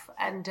tough,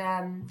 and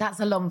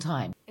that's a long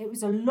time. It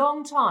was a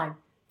long time.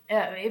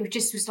 It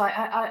just was like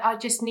I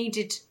just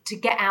needed to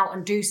get out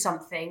and do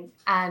something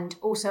and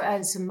also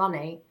earn some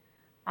money,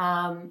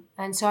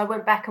 and so I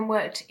went back and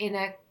worked in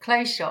a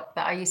clothes shop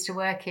that I used to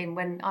work in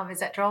when I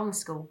was at drama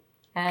school.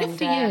 And good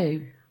for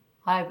you.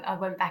 I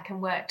went back and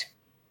worked.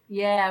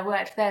 Yeah, I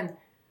worked for them.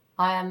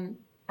 And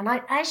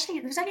I actually,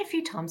 there was only a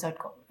few times I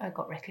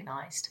got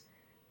recognised,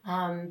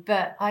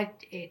 but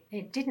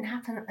it didn't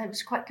happen. It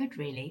was quite good,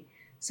 really.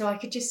 So I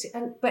could just,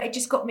 but it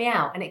just got me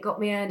out and it got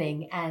me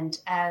earning, and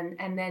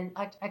then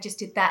I just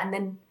did that, and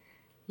then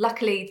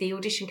luckily the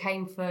audition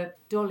came for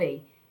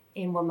Dolly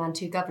in One Man,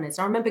 Two Guvnors.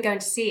 I remember going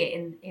to see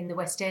it in the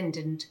West End,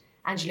 and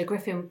Angela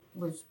Griffin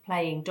was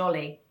playing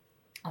Dolly.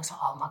 I was like,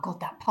 oh my God,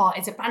 that part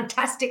is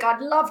fantastic.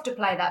 I'd love to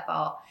play that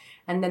part.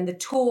 And then the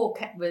tour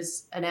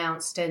was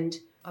announced, and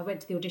I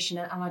went to the audition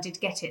and I did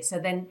get it. So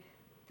then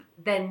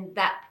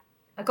that,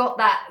 I got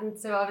that. And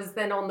so I was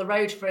then on the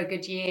road for a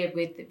good year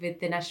with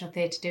the National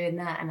Theatre doing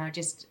that. And I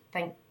just,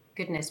 thank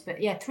goodness.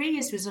 But yeah, 3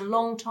 years was a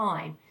long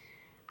time.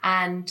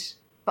 But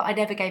I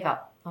never gave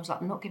up. I was like,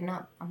 I'm not giving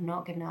up.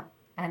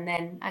 And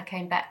then I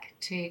came back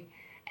to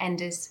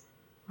Enders.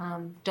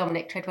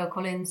 Dominic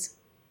Treadwell-Collins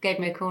gave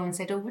me a call and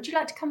said, oh, would you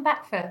like to come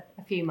back for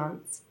a few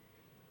months?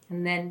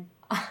 And then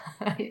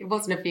it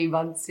wasn't a few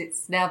months.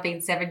 It's now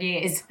been 7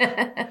 years.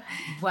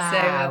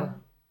 Wow.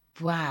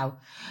 Wow.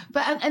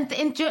 But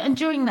and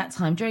during that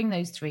time, during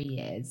those 3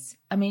 years,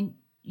 I mean,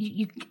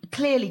 you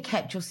clearly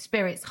kept your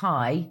spirits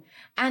high,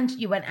 and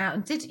you went out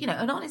and did,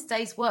 an honest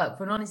day's work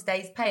for an honest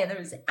day's pay. And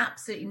there is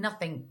absolutely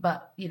nothing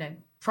but,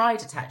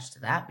 pride attached to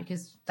that,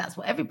 because that's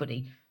what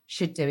everybody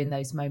should do in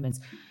those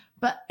moments.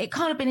 But it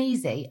can't have been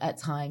easy at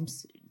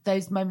times,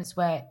 those moments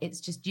where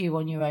it's just you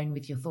on your own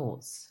with your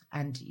thoughts,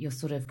 and you're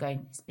sort of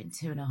going, it's been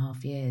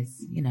 2.5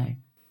 years,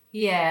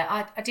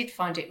 Yeah, I did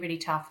find it really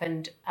tough.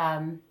 And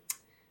I'm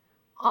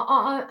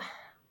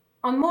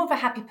more of a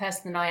happy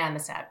person than I am a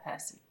sad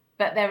person.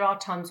 But there are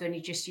times when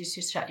you just used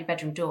to shut your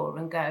bedroom door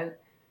and go,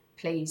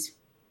 please,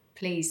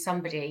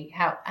 somebody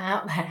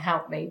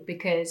help me,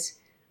 because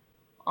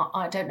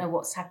I don't know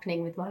what's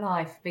happening with my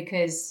life,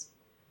 because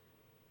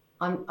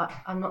I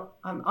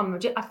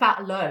felt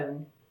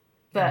alone,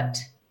 but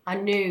I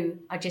knew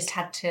I just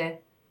had to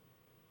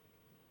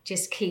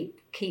just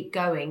keep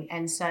going.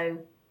 And so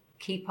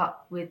keep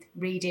up with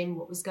reading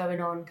what was going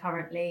on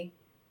currently,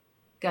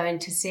 going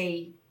to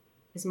see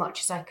as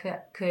much as I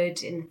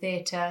could in the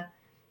theatre,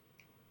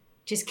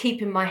 just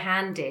keeping my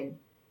hand in.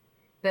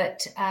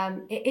 But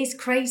it is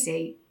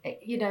crazy.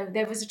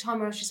 There was a time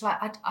where I was just like,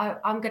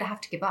 I'm going to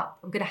have to give up.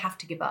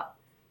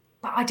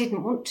 But I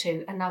didn't want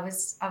to. And I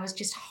was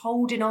just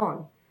holding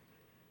on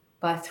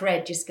by a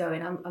thread, just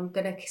going, I'm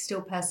going to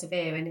still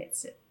persevere. And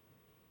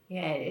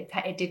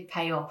it did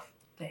pay off.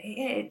 But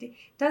it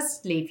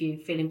does leave you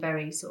feeling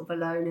very sort of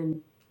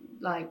alone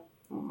like,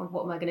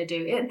 what am I going to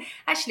do? And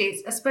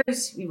actually, I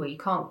suppose, well, you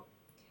can't,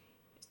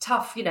 it's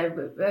tough,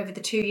 over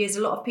the 2 years,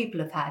 a lot of people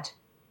have had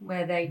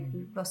where they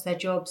lost their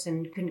jobs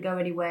and couldn't go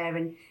anywhere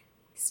and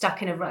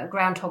stuck in a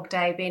Groundhog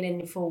Day, being in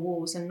the four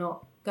walls and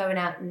not going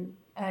out and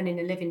earning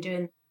a living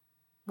doing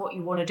what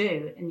you want to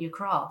do in your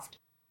craft.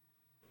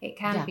 It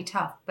can be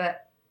tough,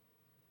 but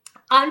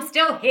I'm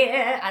still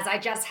here, as I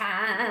just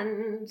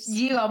hand.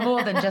 You are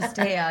more than just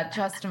here,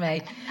 trust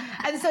me.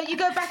 And so you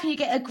go back and you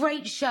get a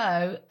great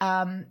show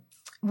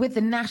with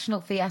the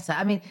National Theatre.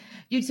 I mean,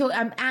 you talk,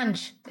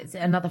 Ange, it's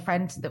another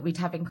friend that we'd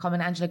have in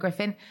common, Angela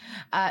Griffin,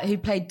 who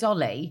played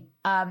Dolly.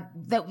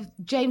 That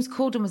James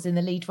Corden was in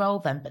the lead role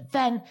then. But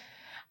then,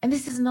 and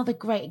this is another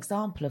great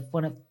example of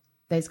one of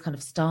those kind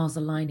of stars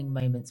aligning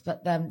moments.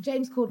 But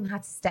James Corden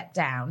had to step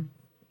down.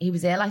 He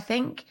was ill, I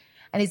think.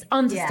 And his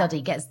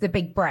understudy gets the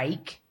big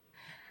break.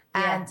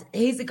 And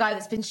he's a guy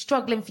that's been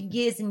struggling for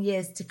years and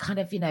years to kind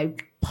of,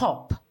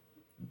 pop.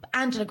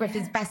 Angela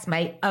Griffin's best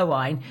mate,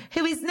 Owain,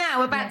 who is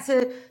now about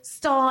to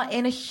star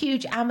in a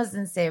huge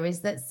Amazon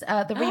series that's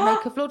the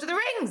remake of Lord of the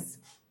Rings.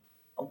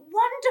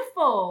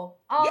 Wonderful.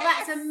 Oh,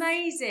 yes. That's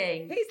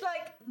amazing. He's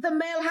like the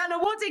male Hannah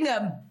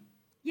Waddingham.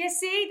 Yeah,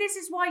 see, this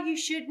is why you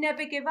should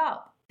never give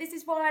up. This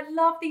is why I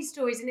love these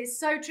stories, and it's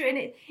so true.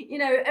 And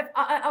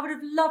I would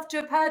have loved to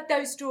have heard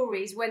those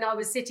stories when I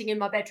was sitting in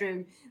my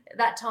bedroom at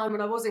that time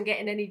when I wasn't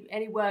getting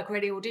any work or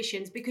any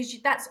auditions, because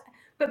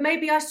but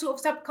maybe I sort of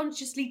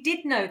subconsciously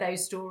did know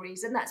those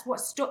stories, and that's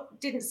what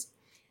didn't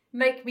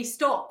make me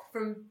stop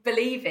from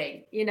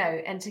believing,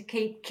 and to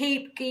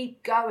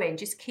keep going,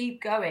 just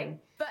keep going.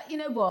 But you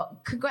know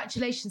what?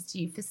 Congratulations to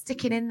you for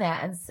sticking in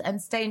there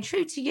and staying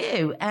true to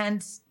you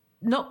and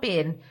not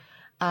being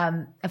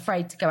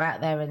afraid to go out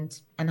there and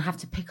have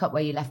to pick up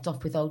where you left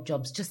off with old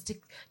jobs just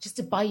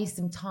to buy you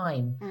some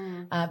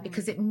time,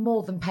 because it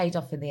more than paid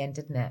off in the end,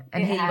 didn't it?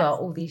 And here you are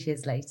all these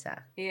years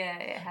later. Yeah,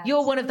 it has.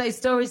 You're one of those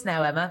stories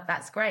now, Emma.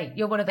 That's great.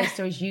 You're one of those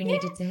stories you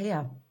needed to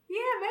hear. Yeah,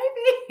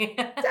 maybe.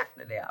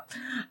 Definitely are.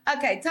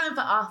 Okay, time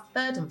for our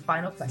third and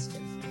final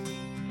question.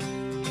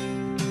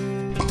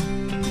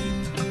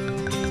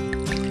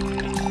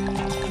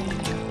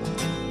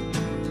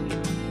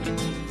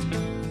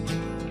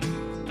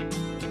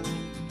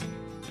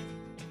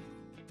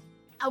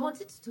 I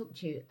wanted to talk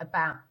to you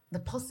about the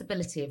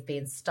possibility of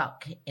being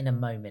stuck in a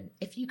moment.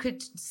 If you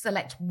could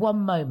select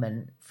one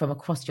moment from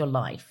across your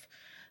life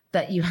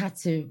that you had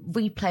to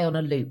replay on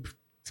a loop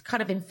to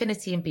kind of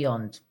infinity and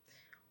beyond,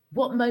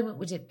 what moment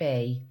would it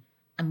be,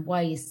 and why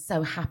are you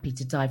so happy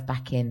to dive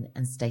back in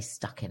and stay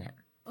stuck in it?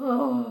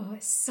 Oh,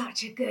 it's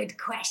such a good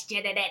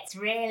question, and it's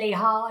really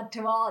hard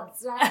to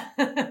answer.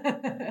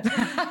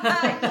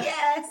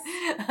 Yes.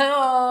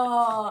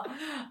 Oh,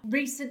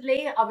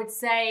 recently, I would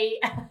say...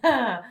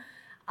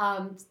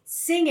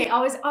 singing. I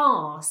was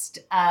asked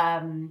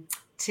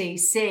to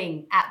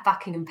sing at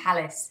Buckingham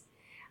Palace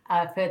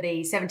for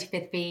the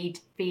 75th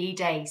VE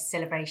Day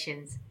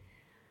celebrations,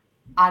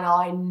 and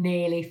I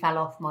nearly fell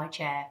off my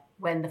chair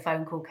when the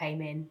phone call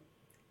came in.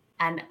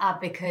 And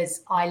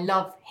because I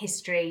love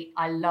history,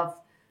 I love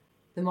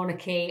the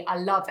monarchy, I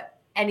love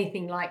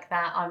anything like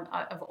that.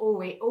 I've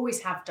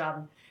always have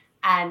done,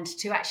 and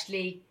to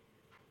actually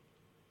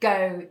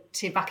go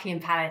to Buckingham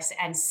Palace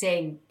and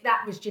sing,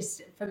 that was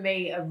just, for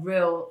me, a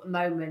real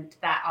moment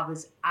that I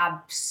was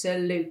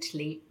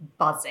absolutely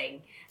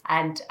buzzing.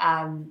 And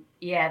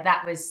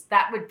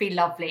that would be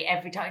lovely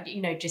every time,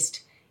 I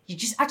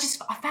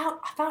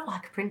felt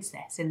like a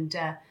princess, and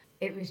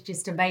it was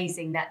just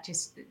amazing that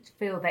just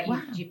feel that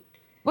you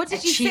what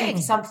did you sing?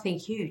 Something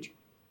huge.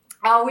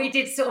 Oh, we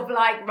did sort of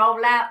like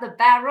Roll Out the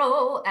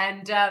Barrel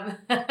and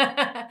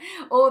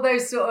all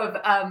those sort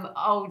of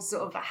old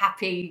sort of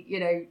happy,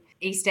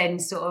 East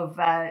End sort of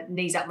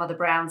Knees Up Mother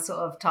Brown sort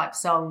of type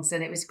songs,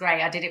 and it was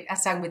great. I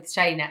sang with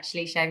Shane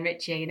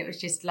Ritchie, and it was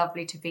just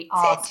lovely to be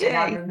asked. And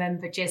I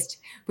remember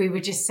we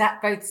were just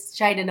sat, both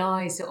Shane and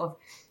I, sort of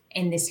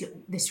in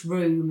this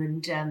room,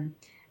 and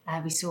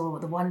we saw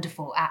the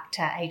wonderful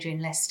actor Adrian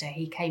Lester.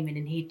 He came in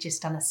and he'd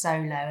just done a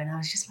solo, and I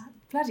was just like,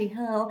 bloody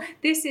hell,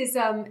 this is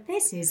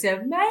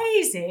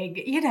amazing.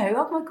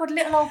 Oh my God,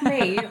 little old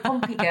me,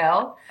 Pompey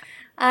girl.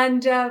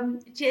 And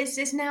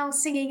is now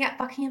singing at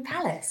Buckingham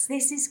Palace.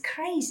 This is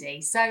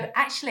crazy. So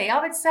actually,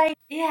 I would say,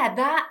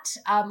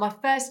 my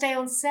first day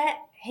on set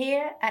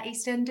here at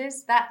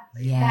EastEnders,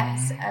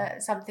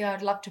 that's something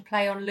I'd love to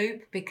play on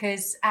loop,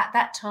 because at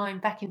that time,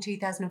 back in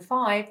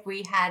 2005,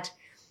 we had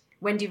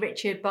Wendy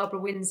Richard, Barbara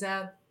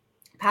Windsor,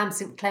 Pam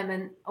St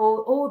Clement,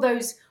 all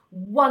those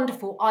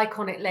wonderful,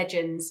 iconic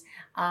legends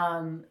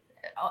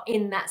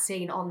in that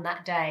scene on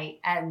that day.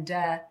 And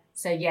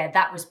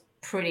that was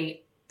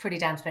pretty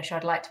damn special.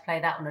 I'd like to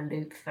play that on a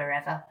loop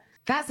forever.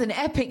 That's an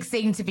epic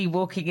scene to be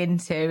walking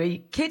into. Are you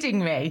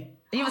kidding me?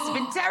 You must have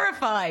been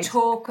terrified.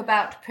 Talk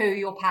about poo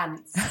your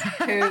pants.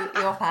 Poo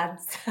your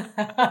pants.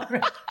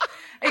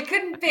 It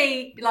couldn't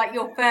be like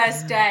your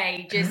first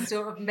day, just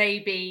sort of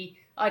maybe,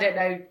 I don't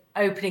know,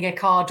 opening a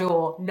car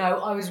door. No,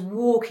 I was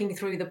walking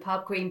through the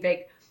pub, Queen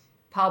Vic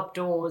pub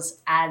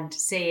doors, and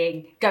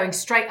going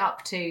straight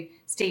up to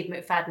Steve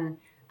McFadden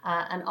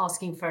and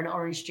asking for an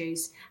orange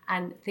juice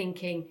and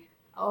thinking,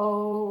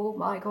 oh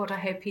my God, I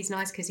hope he's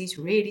nice because he's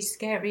really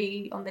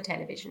scary on the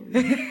television.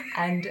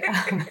 And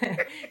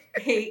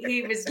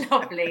he was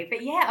lovely.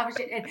 But yeah, I was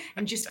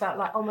and just felt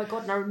like, oh my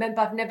God. And I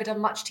remember I've never done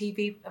much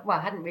TV. Well,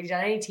 I hadn't really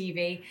done any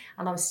TV.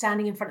 And I was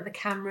standing in front of the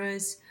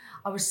cameras.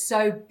 I was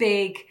so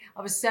big.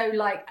 I was so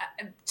like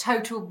a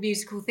total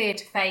musical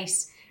theatre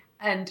face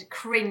and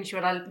cringe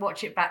when I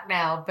watch it back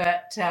now.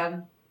 But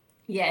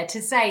yeah,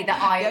 to say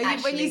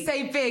that when you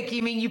say big,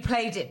 you mean you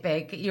played it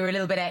big? You're a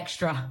little bit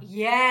extra.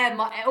 Yeah,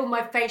 all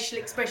my facial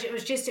expression, it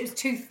was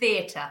too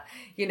theatre,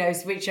 you know,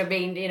 which I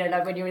mean, you know,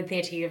 like when you're in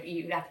theatre,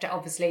 you have to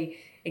obviously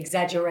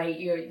exaggerate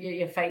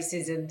your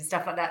faces and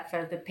stuff like that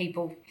for the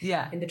people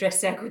in the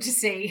dress circle to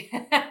see.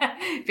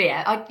 But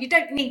yeah, you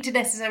don't need to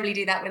necessarily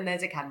do that when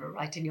there's a camera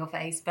right in your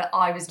face, but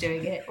I was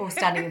doing it or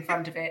standing in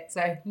front of it,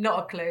 so not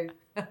a clue.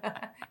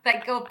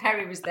 Thank God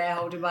Perry was there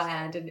holding my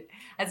hand and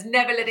has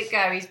never let it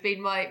go. He's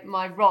been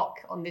my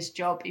rock on this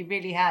job. He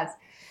really has.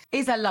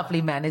 He's a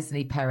lovely man, isn't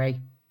he, Perry?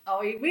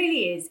 Oh, he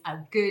really is a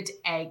good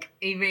egg.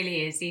 He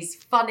really is. He's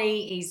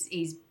funny.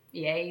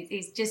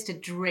 He's just a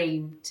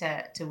dream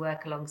to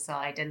work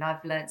alongside, and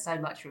I've learnt so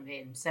much from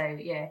him. So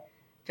yeah,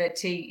 but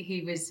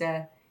he was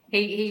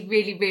he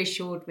really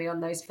reassured me on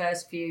those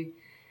first few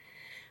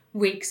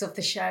weeks of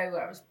the show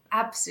where I was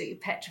absolutely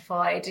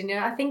petrified. And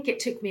I think it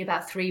took me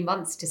about 3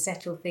 months to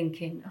settle,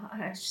 thinking,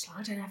 I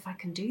don't know if I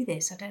can do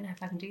this.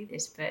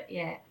 But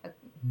yeah,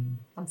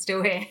 I'm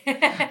still here.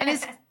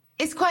 And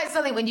it's quite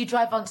something when you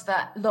drive onto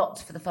that lot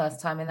for the first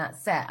time in that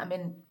set. I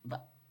mean,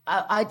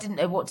 I didn't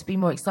know what to be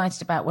more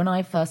excited about when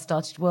I first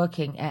started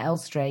working at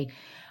Elstree.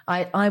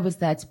 I was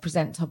there to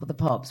present Top of the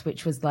Pops,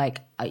 which was like,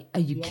 are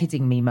you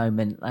kidding me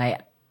moment?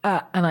 Like,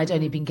 and I'd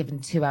only been given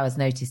 2 hours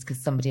notice because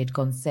somebody had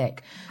gone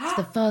sick. So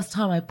the first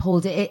time I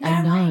pulled it,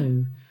 I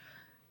know.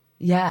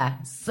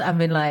 Yeah. So, I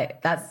mean,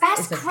 like, that's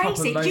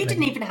crazy. You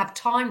didn't even have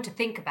time to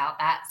think about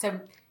that. So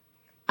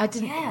I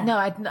didn't, no,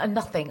 I had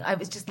nothing. I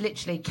was just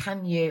literally,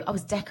 I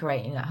was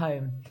decorating at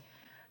home.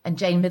 And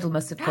Jane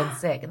Middlemas had gone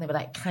sick. And they were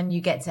like, can you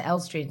get to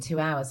Elstree in 2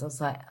 hours? I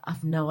was like,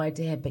 I've no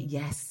idea, but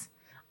yes,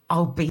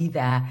 I'll be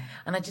there.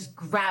 And I just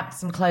grabbed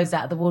some clothes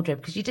out of the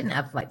wardrobe because you didn't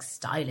have like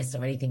stylists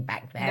or anything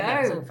back there. No.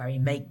 It was all very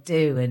make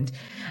do.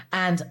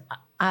 And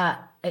I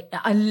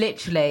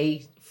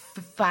literally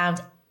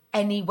found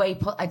any way.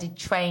 I did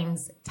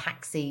trains,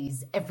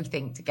 taxis,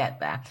 everything to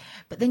get there.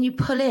 But then you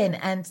pull in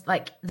and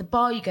like the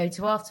bar you go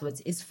to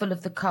afterwards is full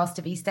of the cast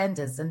of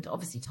EastEnders. And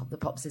obviously Top of the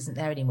Pops isn't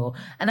there anymore.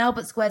 And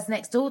Albert Square's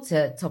next door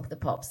to Top of the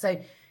Pops. So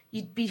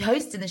you'd be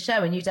hosting the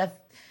show and you'd have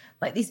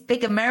like these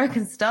big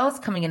American stars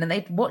coming in, and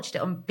they'd watched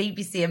it on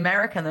BBC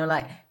America, and they were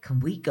like, can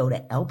we go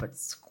to Albert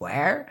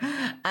Square?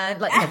 And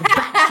like, the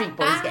Backstreet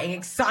Boys getting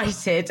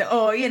excited,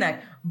 or,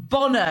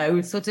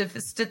 Bono sort of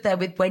stood there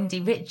with Wendy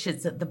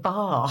Richards at the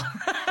bar.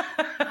 Oh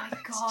my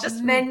God,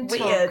 just mental,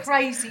 weird.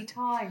 Crazy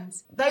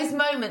times. Those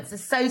moments are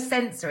so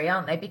sensory,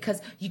 aren't they?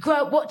 Because you grow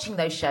up watching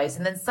those shows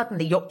and then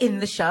suddenly you're in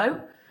the show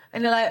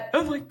and you're like,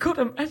 oh my God,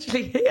 I'm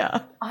actually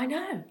here. I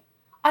know.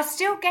 I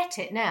still get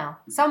it now.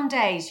 Some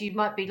days you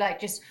might be like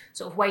just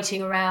sort of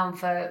waiting around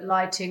for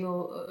lighting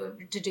or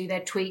to do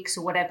their tweaks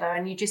or whatever,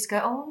 and you just go,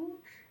 oh,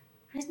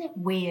 isn't it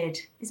weird?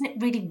 Isn't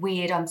it really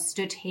weird? I'm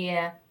stood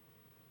here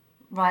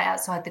right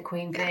outside the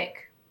Queen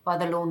Vic by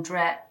the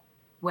laundrette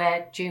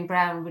where June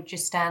Brown would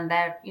just stand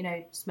there,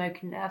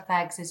 smoking her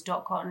fags as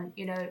Dot Cotton,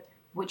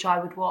 which I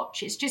would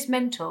watch. It's just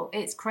mental.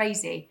 It's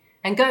crazy.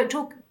 And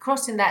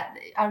crossing that,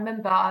 I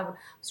remember I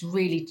was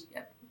really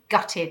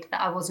gutted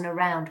that I wasn't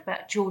around,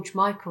 but George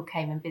Michael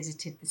came and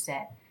visited the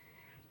set,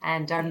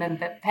 and I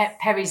remember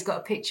Perry's got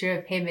a picture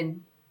of him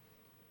and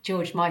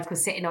George Michael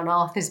sitting on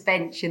Arthur's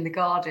bench in the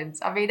gardens.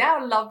 I mean,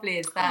 how lovely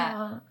is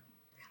that?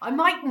 I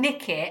might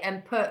nick it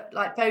and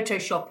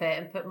Photoshop it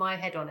and put my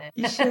head on it.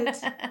 You should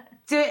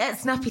do it at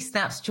Snappy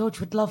Snaps.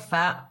 George would love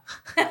that.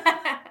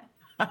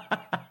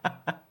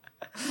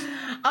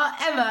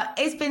 Emma,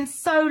 it's been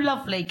so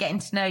lovely getting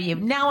to know you.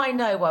 Now I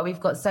know why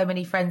we've got so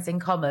many friends in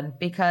common,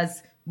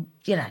 because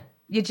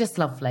you're just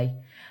lovely.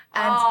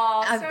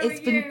 And it's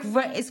been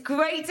great. It's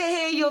great to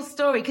hear your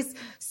story, because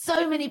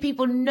so many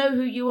people know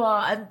who you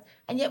are,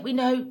 and yet we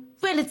know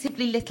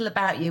relatively little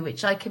about you,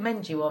 which I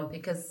commend you on,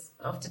 because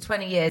after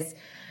 20 years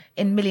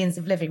in millions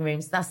of living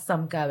rooms, that's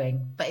some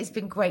going. But it's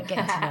been great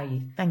getting to know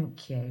you.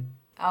 Thank you.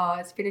 Oh,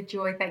 it's been a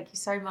joy. Thank you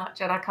so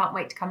much. And I can't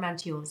wait to come round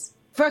to yours.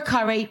 For a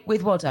curry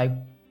with Waddo.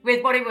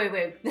 With Waddy Woo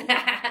Woo.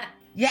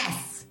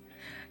 Yes.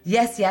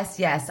 Yes.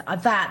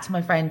 That,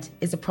 my friend,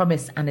 is a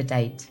promise and a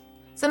date.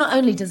 So not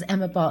only does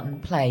Emma Barton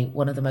play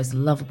one of the most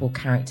lovable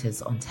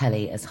characters on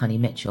telly as Honey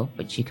Mitchell,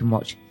 which you can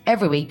watch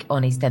every week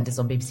on EastEnders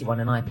on BBC One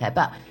and iPlayer,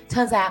 but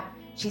turns out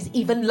she's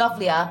even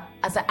lovelier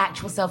as her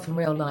actual self in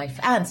real life.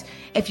 And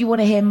if you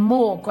want to hear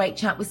more great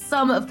chat with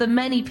some of the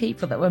many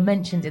people that were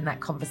mentioned in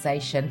that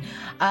conversation,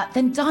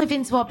 then dive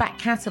into our back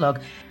catalogue.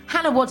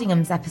 Hannah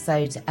Waddingham's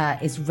episode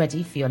is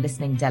ready for your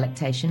listening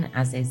delectation,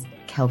 as is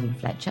Kelvin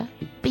Fletcher,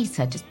 who beat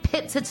her, just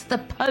pipped her to the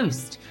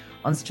post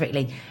on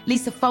Strictly.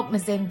 Lisa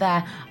Faulkner's in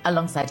there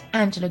alongside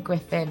Angela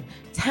Griffin,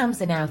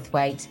 Tamsin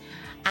Outhwaite,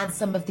 and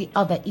some of the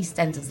other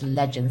EastEnders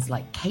legends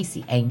like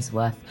Casey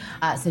Ainsworth.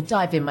 So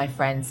dive in, my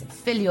friends,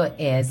 fill your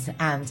ears,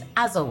 and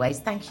as always,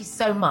 thank you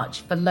so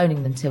much for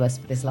loaning them to us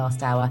for this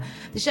last hour.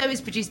 The show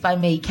is produced by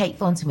me, Kate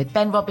Thornton, with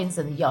Ben Robbins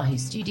and the Yahoo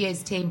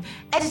Studios team.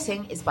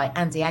 Editing is by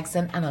Andy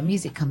Agson, and our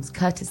music comes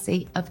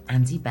courtesy of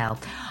Andy Bell.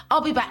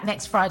 I'll be back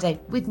next Friday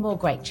with more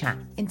great chat.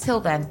 Until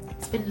then,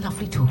 it's been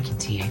lovely talking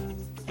to you.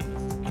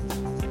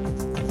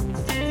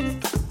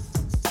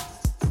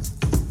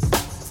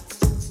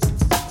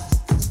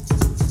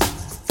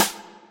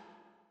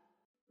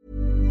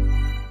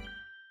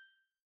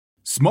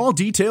 Small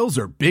details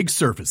are big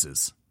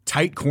surfaces.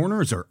 Tight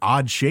corners are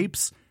odd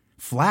shapes.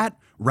 Flat,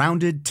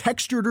 rounded,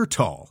 textured, or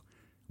tall.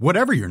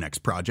 Whatever your next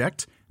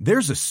project,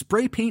 there's a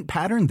spray paint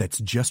pattern that's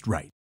just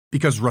right.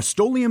 Because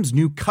Rust-Oleum's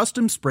new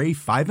Custom Spray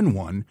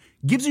 5-in-1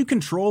 gives you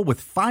control with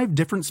 5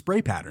 different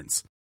spray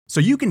patterns. So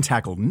you can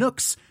tackle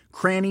nooks,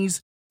 crannies,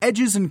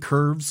 edges, and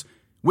curves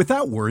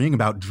without worrying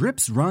about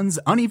drips, runs,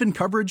 uneven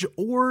coverage,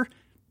 or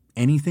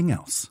anything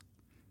else.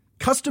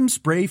 Custom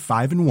Spray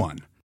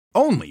 5-in-1.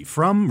 Only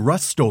from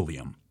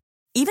Rust-Oleum.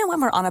 Even when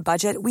we're on a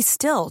budget, we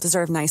still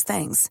deserve nice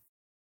things.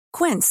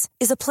 Quince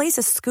is a place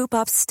to scoop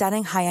up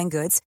stunning high-end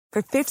goods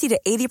for 50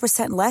 to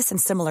 80% less than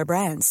similar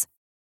brands.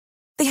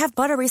 They have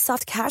buttery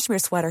soft cashmere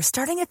sweaters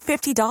starting at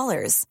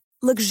 $50,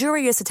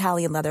 luxurious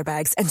Italian leather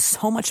bags, and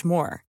so much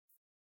more.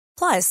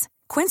 Plus,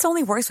 Quince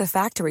only works with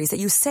factories that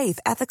use safe,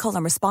 ethical,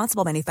 and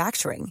responsible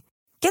manufacturing.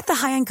 Get the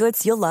high-end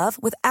goods you'll love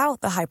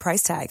without the high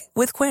price tag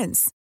with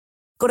Quince.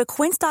 Go to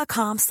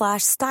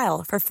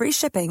quince.com/style for free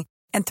shipping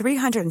and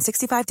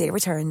 365-day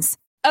returns.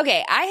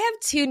 Okay, I have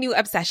 2 new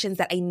obsessions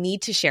that I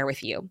need to share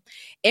with you.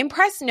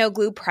 Impress No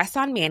Glue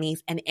Press-On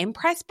Manis and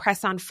Impress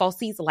Press-On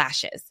Falsies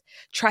Lashes.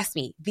 Trust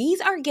me, these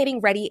are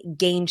getting ready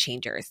game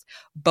changers.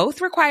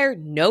 Both require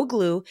no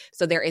glue,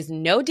 so there is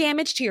no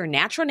damage to your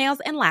natural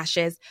nails and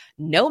lashes,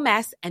 no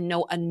mess, and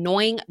no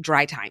annoying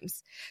dry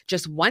times.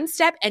 Just one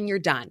step and you're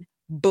done.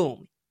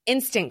 Boom.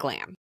 Instant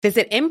glam.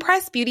 Visit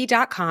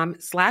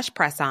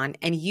impressbeauty.com/presson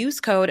and use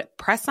code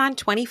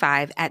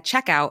PRESSON25 at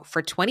checkout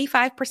for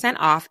 25%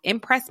 off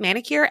Impress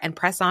Manicure and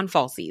Press-On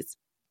Falsies.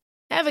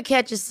 Ever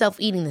catch yourself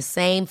eating the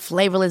same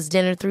flavorless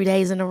dinner 3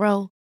 days in a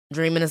row?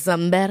 Dreaming of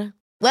something better?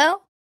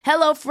 Well,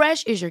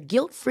 HelloFresh is your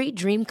guilt-free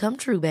dream come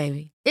true,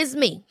 baby. It's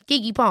me,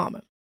 Keke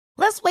Palmer.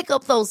 Let's wake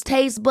up those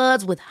taste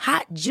buds with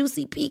hot,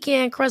 juicy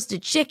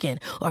pecan-crusted chicken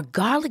or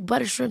garlic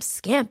butter shrimp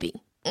scampi.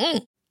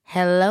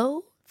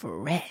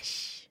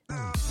 HelloFresh.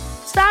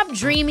 Stop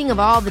dreaming of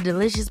all the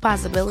delicious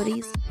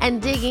possibilities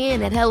and dig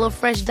in at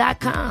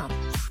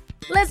HelloFresh.com.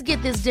 Let's get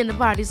this dinner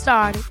party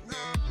started.